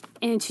out,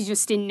 and she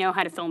just didn't know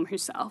how to film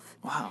herself.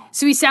 Wow.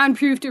 So we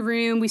soundproofed a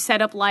room, we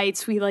set up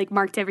lights, we like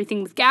marked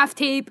everything with gaff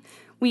tape,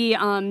 we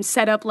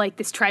set up like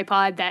this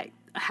tripod that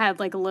had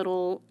like a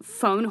little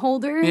phone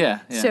holder. Yeah.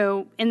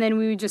 So, and then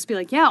we would just be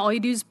like, yeah, all you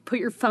do is put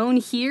your phone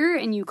here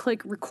and you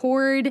click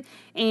record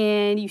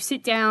and you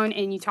sit down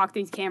and you talk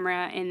to the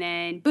camera and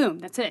then boom,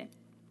 that's it.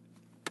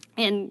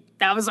 And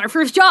that was our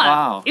first job.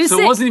 Wow. It was so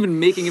sick. It wasn't even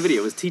making a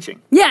video, it was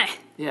teaching. Yeah.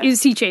 Yeah. It was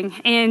teaching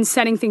and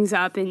setting things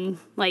up and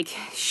like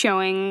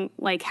showing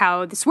like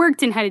how this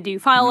worked and how to do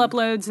file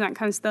uploads and that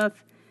kind of stuff.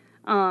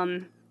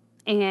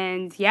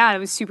 And yeah, it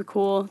was super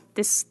cool.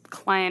 This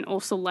client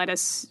also let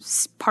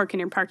us park in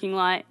her parking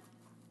lot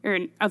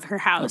of her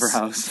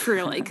house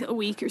for like a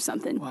week or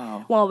something.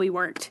 Wow. While we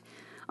worked.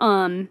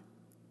 So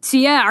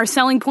yeah, our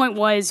selling point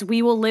was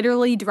we will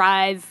literally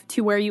drive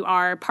to where you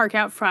are, park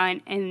out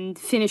front, and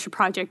finish a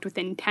project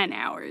within 10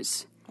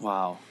 hours.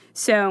 Wow.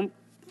 So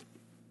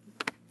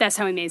that's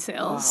how we made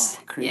sales.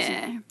 Wow. Crazy.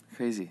 Yeah.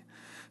 Crazy.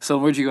 So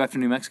where'd you go after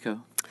New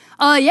Mexico?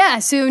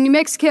 So New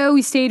Mexico,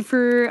 we stayed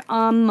for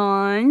a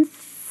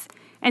month,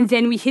 and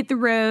then we hit the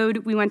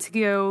road. We went to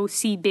go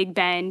see Big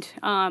Bend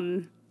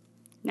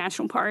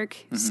National Park,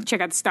 check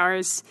out the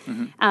stars.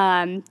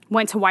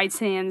 Went to White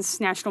Sands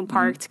National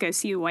Park to go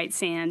see the White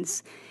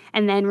Sands.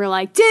 And then we're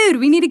like,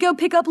 dude, we need to go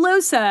pick up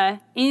Losa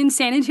in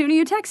San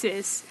Antonio,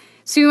 Texas.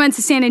 So we went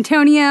to San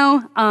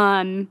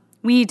Antonio.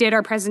 We did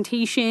our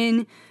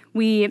presentation.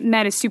 We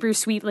met a super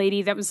sweet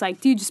lady that was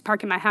like, dude, just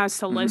park at my house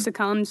till Losa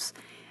comes.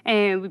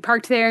 And we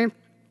parked there.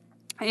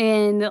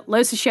 And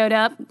Losa showed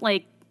up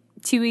like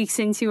 2 weeks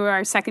into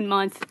our second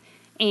month.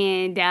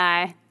 And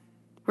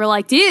we're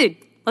like, dude,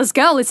 let's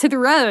go. Let's hit the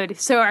road.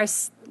 So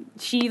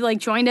she like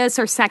joined us.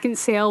 Our second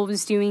sale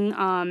was doing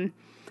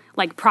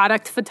like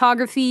product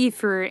photography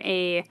for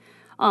a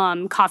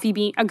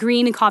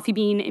green and coffee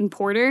bean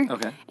importer.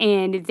 Okay.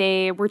 And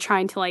they were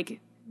trying to like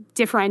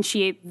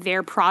differentiate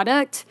their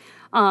product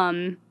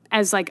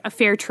as like a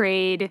fair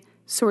trade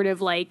sort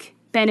of like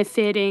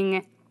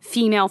benefiting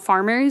female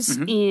farmers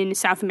in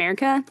South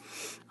America,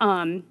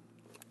 and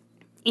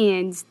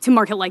to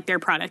market like their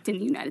product in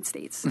the United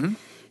States.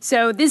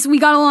 So we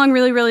got along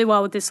really, really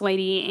well with this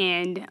lady,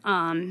 and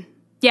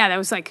that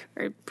was like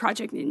our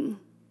project in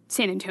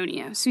San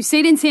Antonio. So we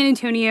stayed in San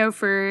Antonio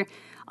for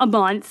a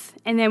month,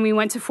 and then we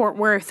went to Fort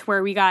Worth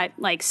where we got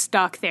like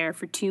stuck there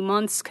for 2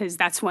 months because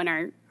that's when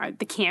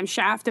the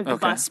camshaft of the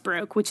bus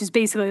broke, which is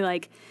basically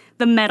like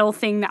the metal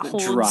thing that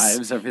holds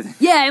drives everything.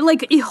 Yeah,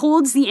 it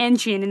holds the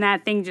engine, and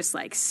that thing just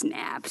like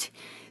snapped.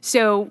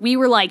 So we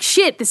were like,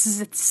 shit, this is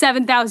a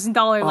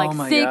 $7,000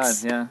 like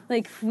fix. God, yeah.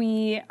 Like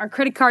our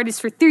credit card is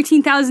for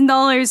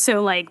 $13,000,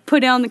 so like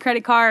put it on the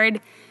credit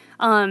card.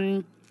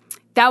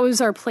 That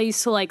was our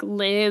place to like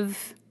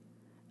live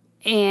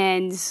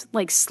and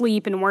like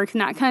sleep and work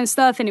and that kind of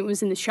stuff, and it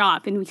was in the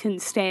shop, and we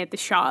couldn't stay at the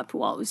shop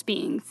while it was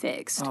being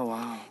fixed. Oh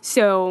wow.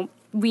 So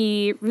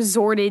we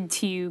resorted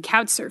to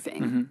couch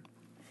surfing.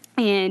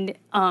 And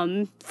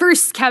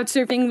first couch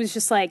surfing was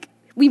just like,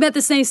 we met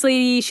this nice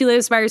lady, she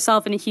lives by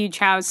herself in a huge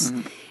house,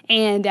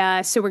 and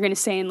so we're gonna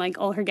stay in like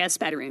all her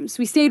guest bedrooms.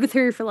 We stayed with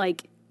her for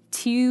like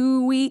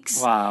 2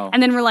 weeks. Wow.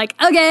 And then we're like,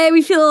 okay,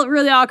 we feel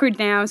really awkward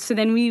now, so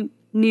then we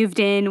moved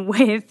in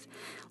with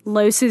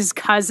Los's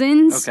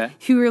cousins,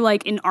 who were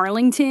like in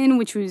Arlington,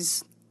 which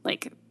was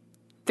like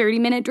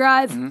 30-minute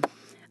drive.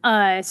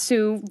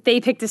 So they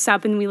picked us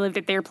up, and we lived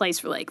at their place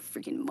for like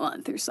freaking a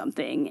month or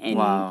something,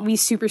 and we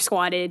super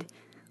squatted.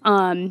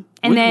 And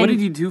then what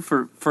did you do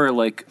for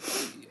like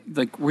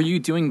were you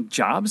doing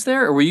jobs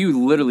there, or were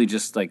you literally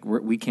just like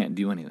we can't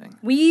do anything?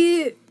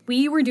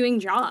 We were doing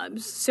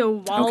jobs. So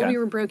while we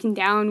were broken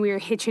down, we were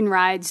hitching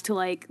rides to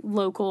like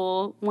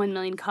local 1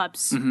 Million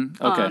Cups.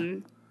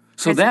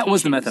 So that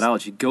was the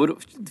methodology. Go to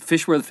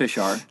fish where the fish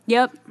are.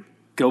 Yep.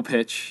 Go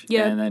pitch.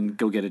 Yep. And then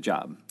go get a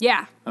job.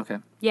 Yeah. Okay.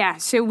 Yeah.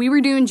 So we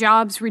were doing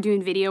jobs. We were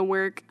doing video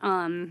work.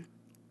 And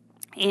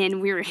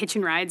we were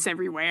hitching rides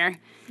everywhere.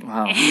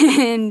 Wow.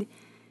 And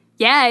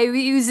yeah,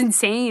 it was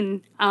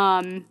insane.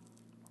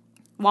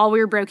 While we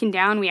were broken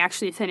down, we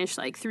actually finished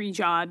like 3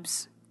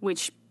 jobs,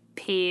 which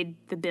paid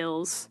the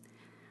bills.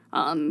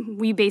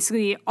 We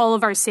basically, all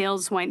of our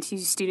sales went to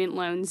student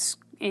loans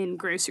and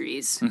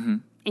groceries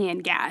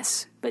and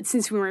gas. But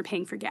since we weren't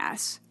paying for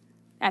gas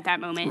at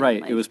that moment.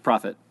 Right, like, it was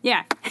profit.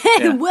 Yeah.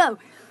 Whoa.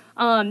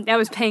 That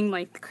was paying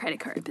like the credit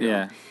card bill.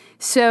 Yeah.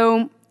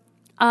 So,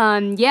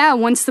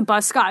 once the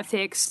bus got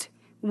fixed,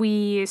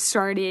 we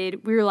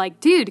were like,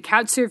 dude,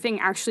 couch surfing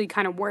actually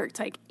kind of worked,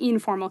 like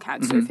informal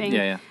couch surfing.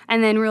 Yeah.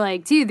 And then we're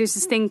like, dude, there's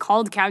this thing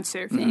called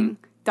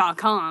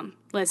couchsurfing.com.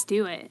 Let's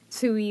do it.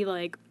 So we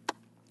like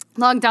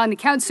logged on to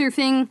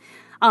couchsurfing,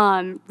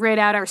 read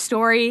out our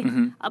story,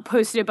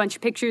 posted a bunch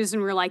of pictures,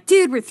 and we're like,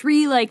 dude, we're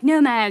 3 like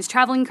nomads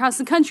traveling across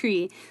the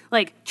country,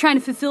 like trying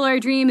to fulfill our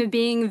dream of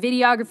being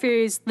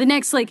videographers, the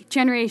next like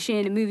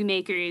generation of movie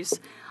makers.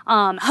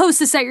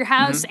 Host us at your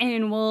house,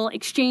 and we'll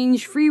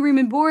exchange free room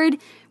and board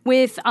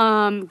with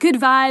good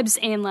vibes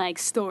and like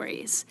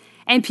stories.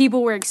 And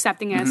people were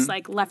accepting us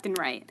like left and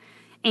right.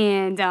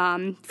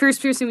 And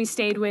first person we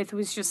stayed with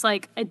was just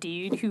like a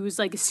dude who was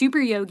like a super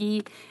yogi,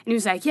 and he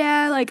was like,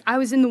 yeah, like I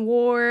was in the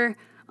war,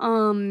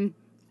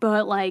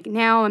 but like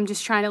now I'm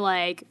just trying to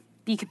like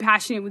be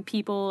compassionate with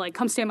people, like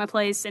come stay at my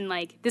place. And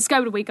like this guy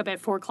would wake up at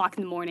 4 o'clock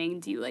in the morning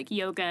and do like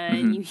yoga,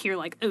 and you hear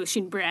like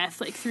ocean breath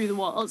like through the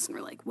walls, and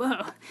we're like,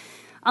 whoa.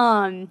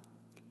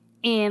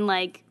 And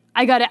like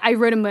I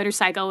rode a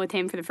motorcycle with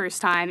him for the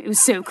first time. It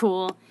was so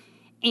cool.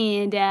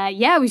 And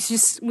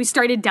we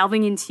started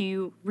delving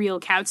into real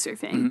couch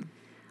surfing.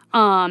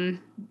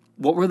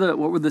 What were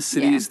the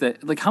cities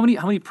that, like, how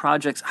many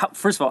projects?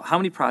 First of all, how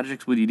many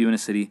projects would you do in a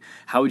city?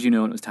 How would you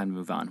know when it was time to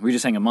move on? Were you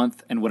just saying a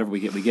month and whatever we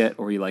get,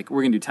 or were you like,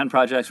 we're gonna do 10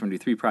 projects, we're gonna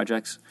do 3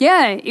 projects?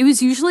 Yeah, it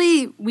was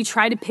usually we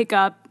try to pick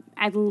up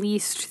at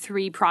least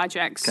 3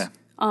 projects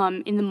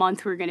in the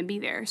month we're gonna be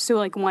there. So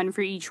like 1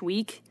 for each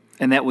week.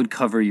 And that would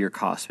cover your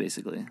costs,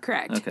 basically.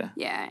 Correct. Okay.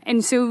 Yeah,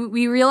 and so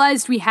we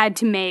realized we had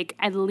to make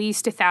at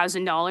least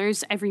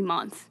 $1,000 every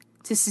month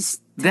to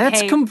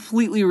That's pay.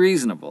 Completely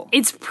reasonable.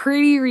 It's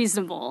pretty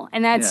reasonable,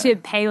 and that's to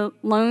pay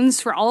loans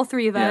for all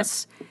 3 of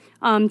us,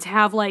 to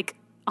have like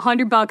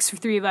 $100 for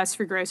 3 of us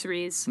for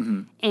groceries,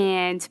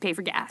 and to pay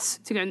for gas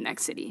to go to the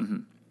next city.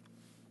 And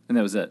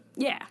that was it.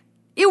 Yeah,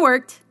 it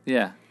worked.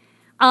 Yeah.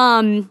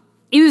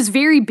 It was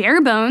very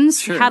bare bones.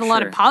 Sure, we had a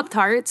lot of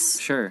Pop-Tarts.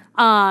 Sure.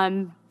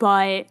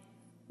 But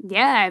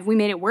yeah, we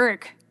made it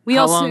work. We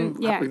How also long?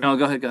 No,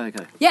 go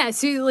ahead. Yeah,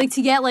 so like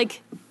to get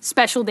like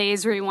special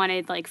days where we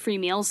wanted like free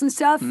meals and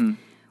stuff,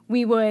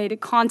 we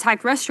would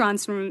contact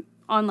restaurants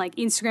on like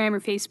Instagram or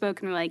Facebook,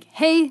 and we're like,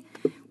 hey,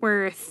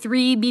 we're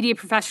 3 media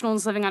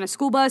professionals living on a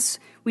school bus.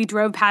 We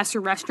drove past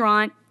a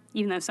restaurant,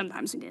 even though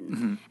sometimes we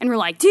didn't. And we're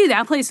like, dude,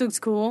 that place looks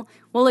cool.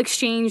 We'll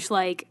exchange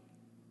like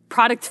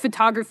product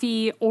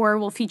photography, or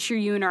we'll feature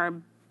you in our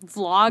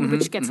vlog,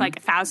 which gets like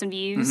 1,000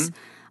 views.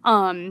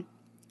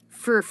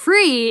 For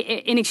free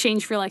in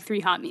exchange for like 3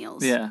 hot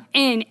meals. Yeah.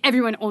 And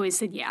everyone always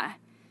said yeah.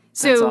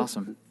 So That's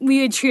awesome.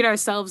 we would treat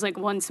ourselves like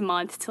once a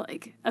month to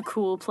like a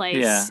cool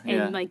place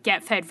Yeah. like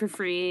get fed for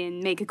free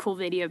and make a cool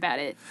video about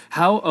it.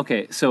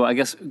 Okay, so I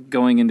guess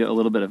going into a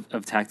little bit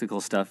of tactical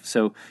stuff.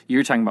 So you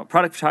were talking about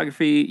product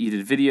photography, you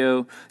did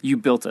video, you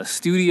built a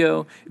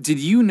studio. Did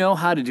you know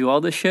how to do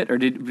all this shit? Or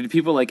did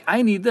people like,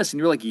 I need this? And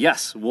you were like,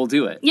 yes, we'll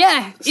do it.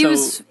 Yeah, So-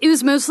 it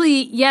was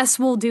mostly, yes,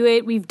 we'll do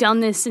it. We've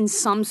done this in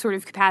some sort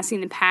of capacity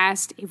in the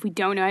past. If we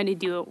don't know how to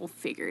do it, we'll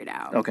figure it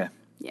out. Okay.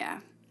 Yeah,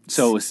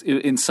 So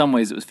in some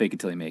ways it was fake it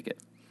till you make it.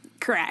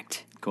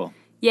 correct. Cool.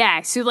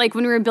 Yeah, so like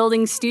when we were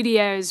building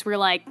studios, we're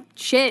like,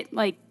 shit,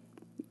 like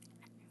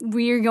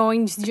we're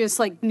going to just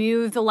like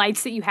move the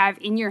lights that you have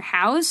in your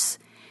house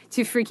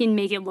to freaking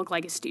make it look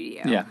like a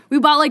studio. Yeah. We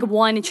bought like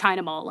one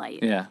China ball light.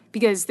 Yeah.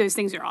 Because those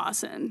things are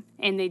awesome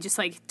and they just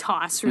like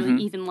toss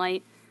really even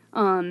light.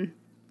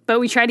 But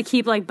we tried to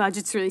keep like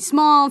budgets really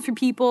small for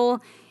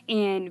people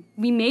and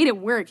we made it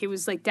work. It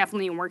was like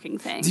definitely a working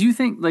thing. Do you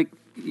think like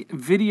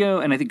video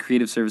and I think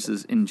creative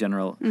services in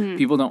general,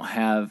 people don't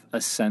have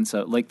a sense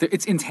of like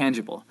it's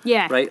intangible.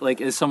 Yeah. Right?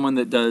 Like as someone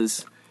that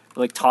does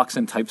like talks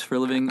and types for a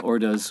living or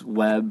does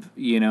web,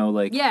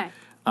 like Yeah.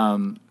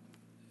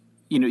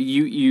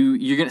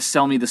 you're gonna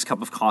sell me this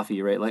cup of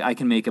coffee, right? Like I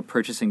can make a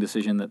purchasing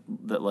decision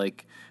that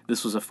like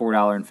this was a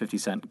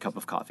 $4.50 cup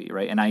of coffee,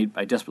 right? And I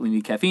desperately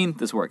need caffeine.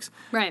 This works.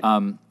 Right.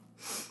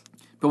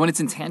 But when it's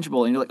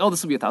intangible and you're like, oh,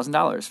 this will be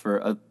 $1,000 for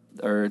a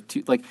or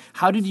two, like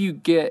how did you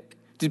get?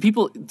 Did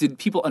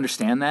people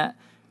understand that?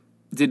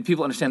 Did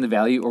people understand the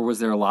value, or was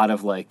there a lot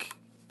of like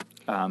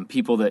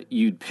people that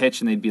you'd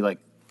pitch and they'd be like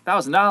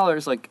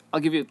 $1,000, like I'll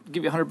give you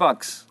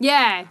 $100?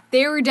 Yeah,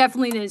 there were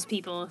definitely those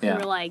people who Yeah.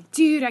 were like,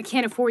 dude, I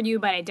can't afford you,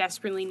 but I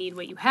desperately need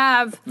what you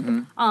have.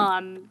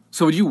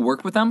 So would you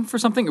work with them for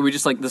something, or were we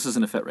just like this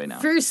isn't a fit right now?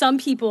 For some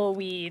people,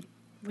 we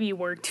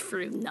worked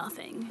for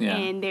nothing. Yeah.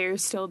 And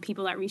there's still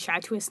people that reach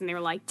out to us and they were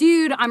like,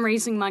 dude, I'm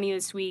raising money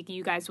this week.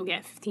 You guys will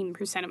get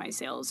 15% of my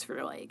sales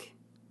for like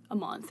a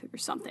month or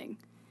something.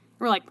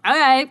 We're like, all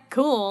right,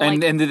 cool.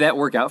 And like, and did that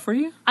work out for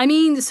you? I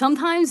mean,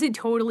 sometimes it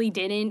totally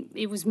didn't.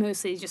 It was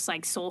mostly just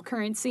like soul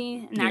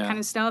currency and that Yeah. kind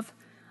of stuff.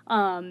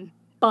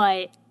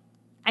 But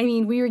I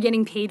mean, we were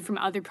getting paid from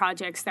other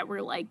projects that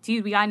were like,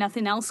 dude, we got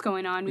nothing else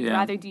going on. We'd Yeah.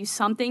 rather do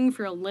something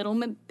for a little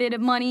bit of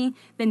money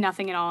than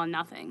nothing at all and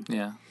nothing.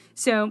 Yeah.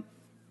 So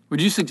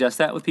Would you suggest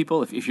that with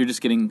people if you're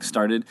just getting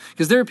started?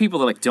 Because there are people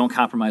that like don't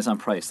compromise on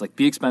price, like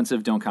be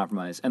expensive, don't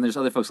compromise. And there's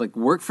other folks like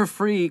work for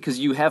free because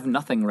you have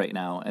nothing right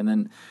now. And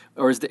then,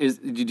 or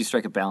did you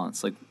strike a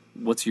balance? Like,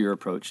 what's your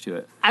approach to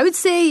it? I would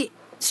say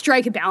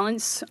strike a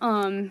balance.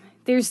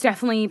 There's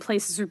definitely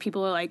places where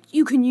people are like,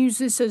 you can use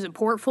this as a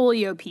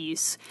portfolio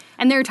piece.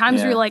 And there are times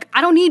Yeah. where you're like,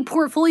 I don't need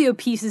portfolio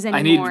pieces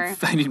anymore.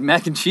 I need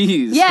mac and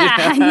cheese. Yeah,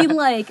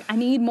 I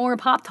need more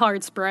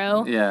Pop-Tarts,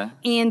 bro. Yeah.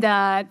 And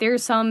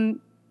there's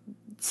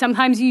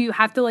sometimes you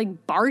have to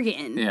like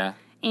bargain. Yeah.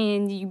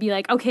 And you'd be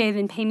like, okay,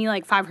 then pay me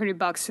like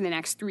 $500 for the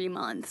next 3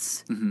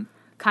 months,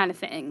 kind of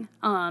thing.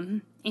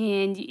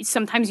 And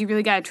sometimes you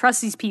really got to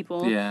trust these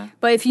people. Yeah.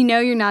 But if you know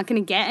you're not going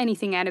to get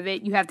anything out of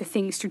it, you have to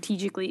think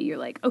strategically. You're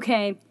like,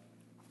 okay,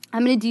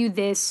 I'm going to do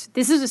this.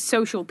 This is a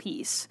social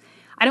piece.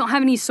 I don't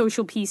have any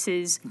social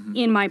pieces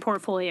in my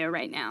portfolio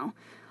right now.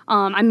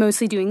 I'm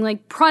mostly doing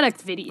like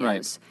product videos.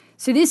 Right.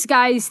 So this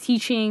guy is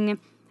teaching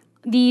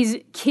these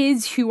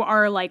kids who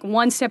are like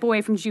one step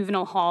away from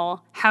juvenile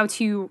hall how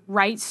to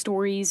write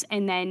stories,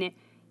 and then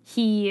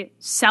he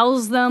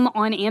sells them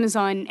on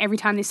Amazon. Every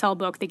time they sell a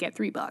book, they get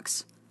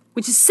 $3,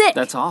 which is sick.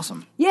 That's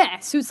awesome. Yeah,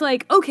 so it's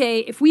like, okay,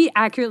 if we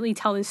accurately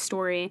tell this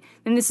story,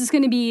 then this is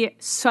going to be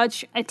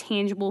such a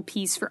tangible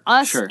piece for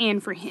us Sure.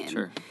 and for him.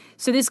 Sure.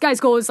 So this guy's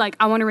goal is like,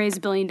 I want to raise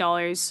 $1 billion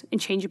and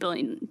change a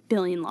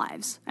billion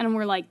lives. And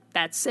we're like,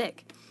 that's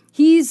sick.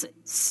 He's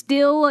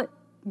still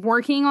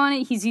working on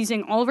it. He's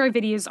using all of our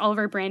videos, all of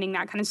our branding,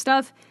 that kind of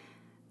stuff.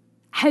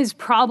 Has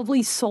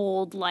probably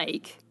sold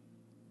like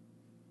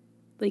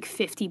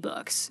 50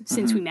 books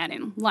since we met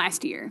him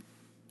last year.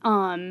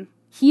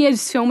 He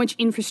has so much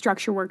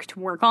infrastructure work to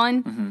work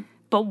on,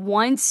 but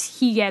once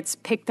he gets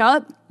picked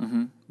up,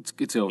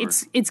 It's over.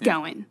 it's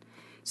going.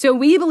 So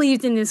we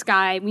believed in this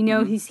guy. We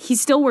know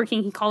he's still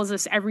working. He calls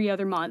us every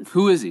other month.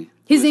 Who is he?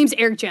 His name's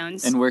Eric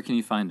Jones. And where can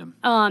you find him?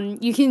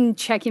 You can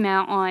check him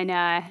out on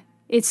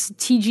it's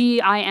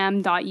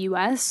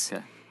tgim.us.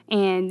 Okay.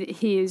 And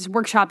his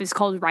workshop is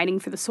called Writing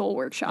for the Soul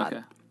Workshop.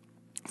 Okay.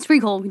 It's pretty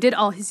cool. We did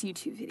all his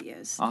YouTube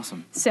videos.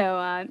 Awesome.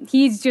 So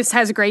he just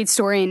has a great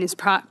story, and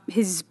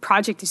his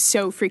project is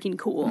so freaking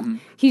cool.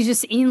 He's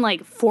just in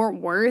like Fort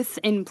Worth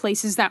and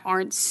places that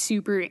aren't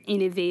super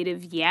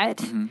innovative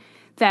yet.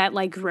 That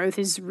like growth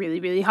is really,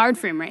 really hard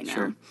for him right now.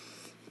 Sure.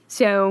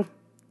 So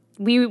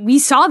we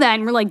saw that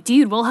and we're like,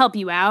 dude, we'll help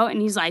you out.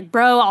 And he's like,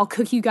 bro, I'll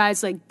cook you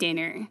guys like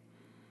dinner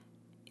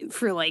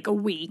for like a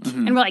week.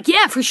 And we're like,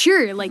 yeah, for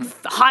sure. Like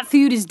hot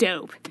food is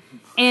dope.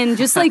 And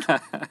just like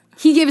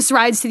he gave us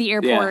rides to the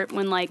airport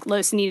when like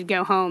Lois needed to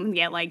go home and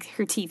get like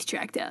her teeth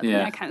checked up and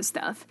that kind of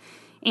stuff.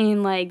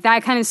 And like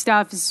that kind of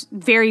stuff is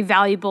very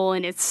valuable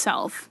in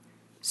itself.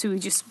 So we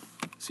just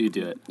So you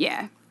do it.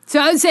 yeah. So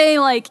I would say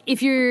like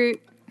if you're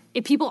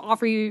if people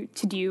offer you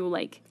to do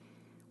like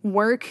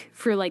work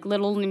for like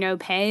little to no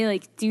pay,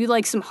 like do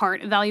like some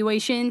heart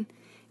evaluation,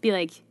 be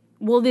like,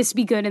 will this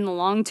be good in the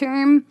long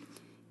term?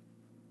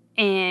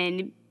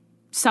 And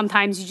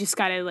sometimes you just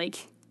gotta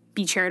like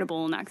be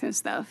charitable and that kind of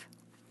stuff.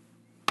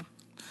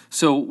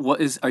 So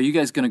are you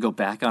guys going to go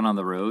back on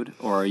the road,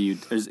 or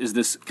is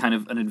this kind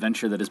of an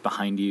adventure that is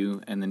behind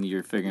you and then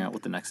you're figuring out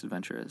what the next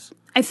adventure is?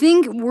 I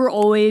think we're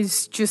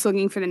always just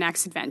looking for the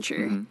next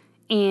adventure.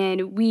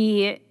 And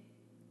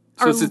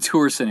So it's a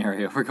tour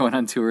scenario. We're going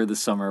on tour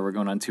this summer. We're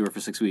going on tour for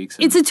 6 weeks.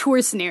 It's a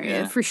tour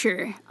scenario for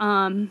sure.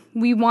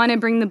 We want to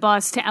bring the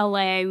bus to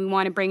LA. We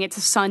want to bring it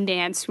to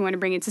Sundance. We want to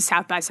bring it to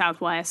South by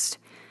Southwest.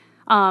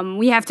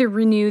 We have to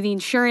renew the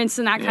insurance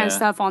and that kind of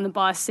stuff on the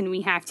bus, and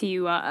we have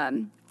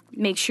to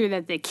make sure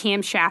that the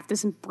camshaft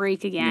doesn't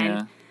break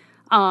again.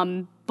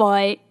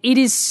 But it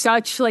is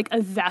such like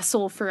a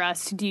vessel for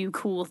us to do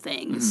cool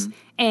things.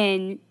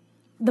 And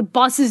the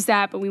bus is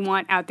that, but we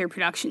want Out There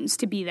Productions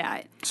to be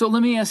that. So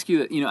let me ask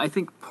you, I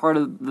think part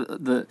of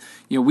the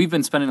we've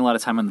been spending a lot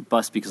of time on the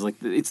bus because like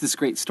it's this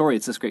great story,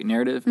 it's this great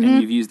narrative,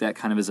 and you've used that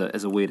kind of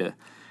as a way to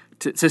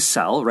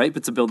sell, right?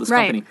 But to build this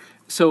company.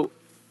 So,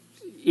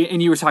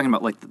 and you were talking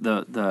about like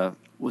the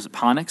was it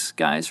Ponix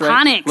guys,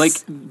 right? Ponix. Like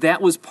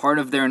that was part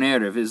of their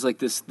narrative is like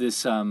this the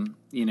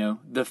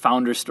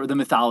founder story, the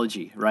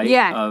mythology, right?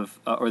 Yeah. Of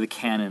or the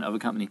canon of a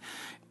company.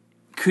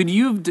 Do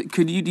you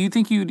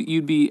think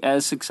you'd be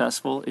as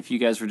successful if you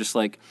guys were just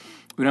like,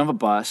 we don't have a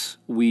bus,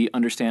 we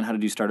understand how to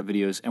do startup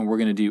videos, and we're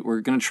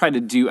gonna try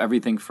to do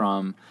everything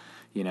from,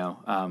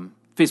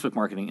 Facebook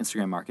marketing,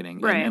 Instagram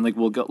marketing, right? And like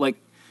we'll go like,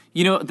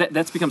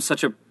 that's become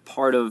such a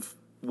part of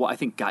what I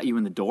think got you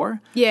in the door.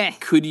 Yeah.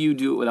 Could you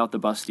do it without the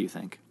bus? Do you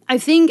think? I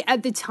think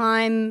at the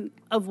time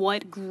of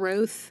what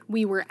growth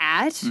we were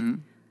at,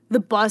 the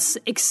bus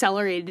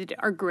accelerated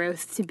our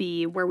growth to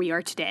be where we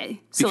are today.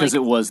 So because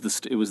it was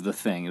the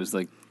thing. It was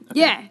like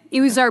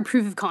it was our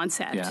proof of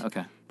concept. Yeah,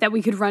 okay. That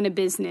we could run a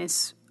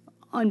business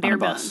on bare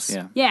bones.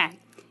 Yeah.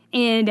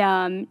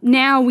 And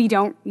now we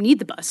don't need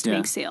the bus to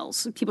make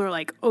sales. People are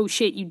like, "Oh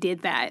shit, you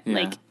did that!" Yeah.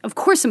 Like, of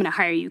course I'm going to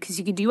hire you because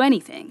you could do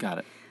anything. Got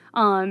it.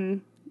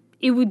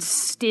 It would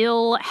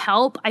still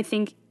help, I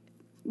think,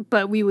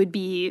 but we would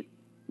be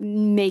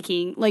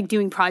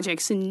doing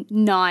projects and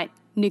not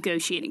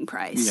negotiating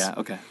price. Yeah,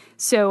 okay.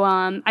 So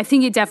I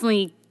think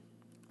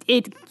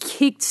it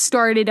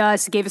kick-started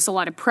us, gave us a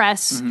lot of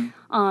press,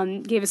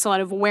 gave us a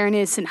lot of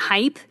awareness and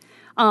hype,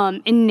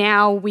 and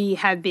now we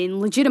have been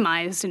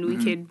legitimized and we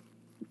could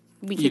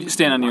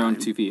stand on your own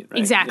 2 feet, right?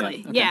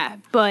 Exactly, yeah.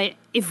 Okay. But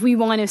if we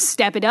want to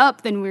step it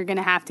up, then we're going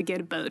to have to get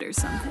a boat or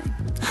something.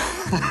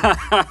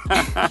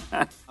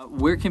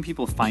 Where can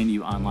people find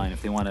you online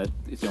if they want to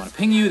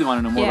ping you, they want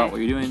to know more about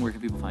what you're doing? Where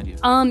can people find you?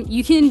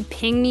 You can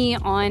ping me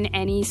on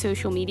any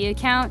social media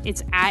account.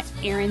 It's at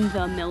Aaron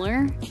the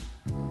Miller,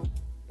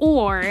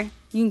 or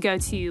you can go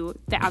to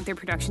the Out There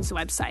Productions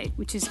website,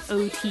 which is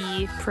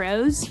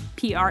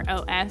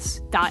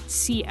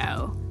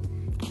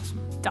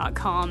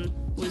otpros.co.com.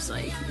 Was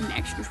like an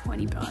extra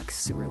 $20,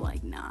 so we're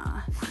like,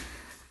 nah.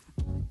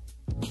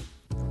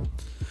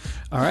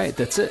 All right,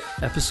 that's it.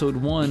 Episode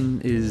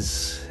 1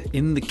 is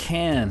in the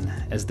can,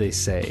 as they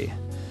say.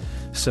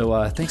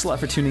 So thanks a lot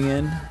for tuning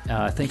in.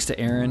 Thanks to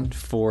Erin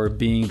for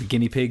being the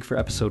guinea pig for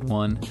episode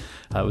 1.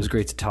 It was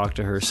great to talk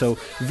to her. So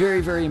very,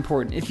 very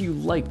important. If you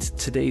liked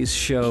today's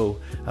show,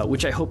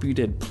 which I hope you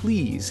did,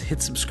 please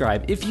hit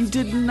subscribe. If you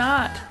did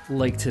not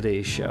like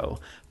today's show,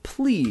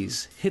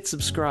 please hit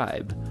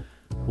subscribe.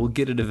 We'll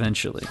get it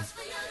eventually.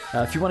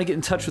 If you want to get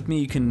in touch with me,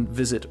 you can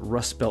visit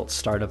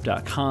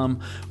rustbeltstartup.com,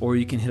 or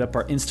you can hit up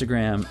our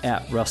Instagram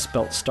at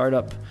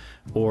rustbeltstartup,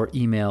 or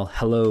email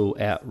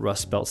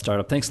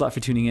hello@rustbeltstartup. Thanks a lot for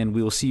tuning in.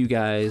 We will see you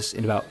guys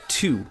in about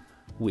 2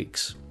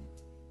 weeks.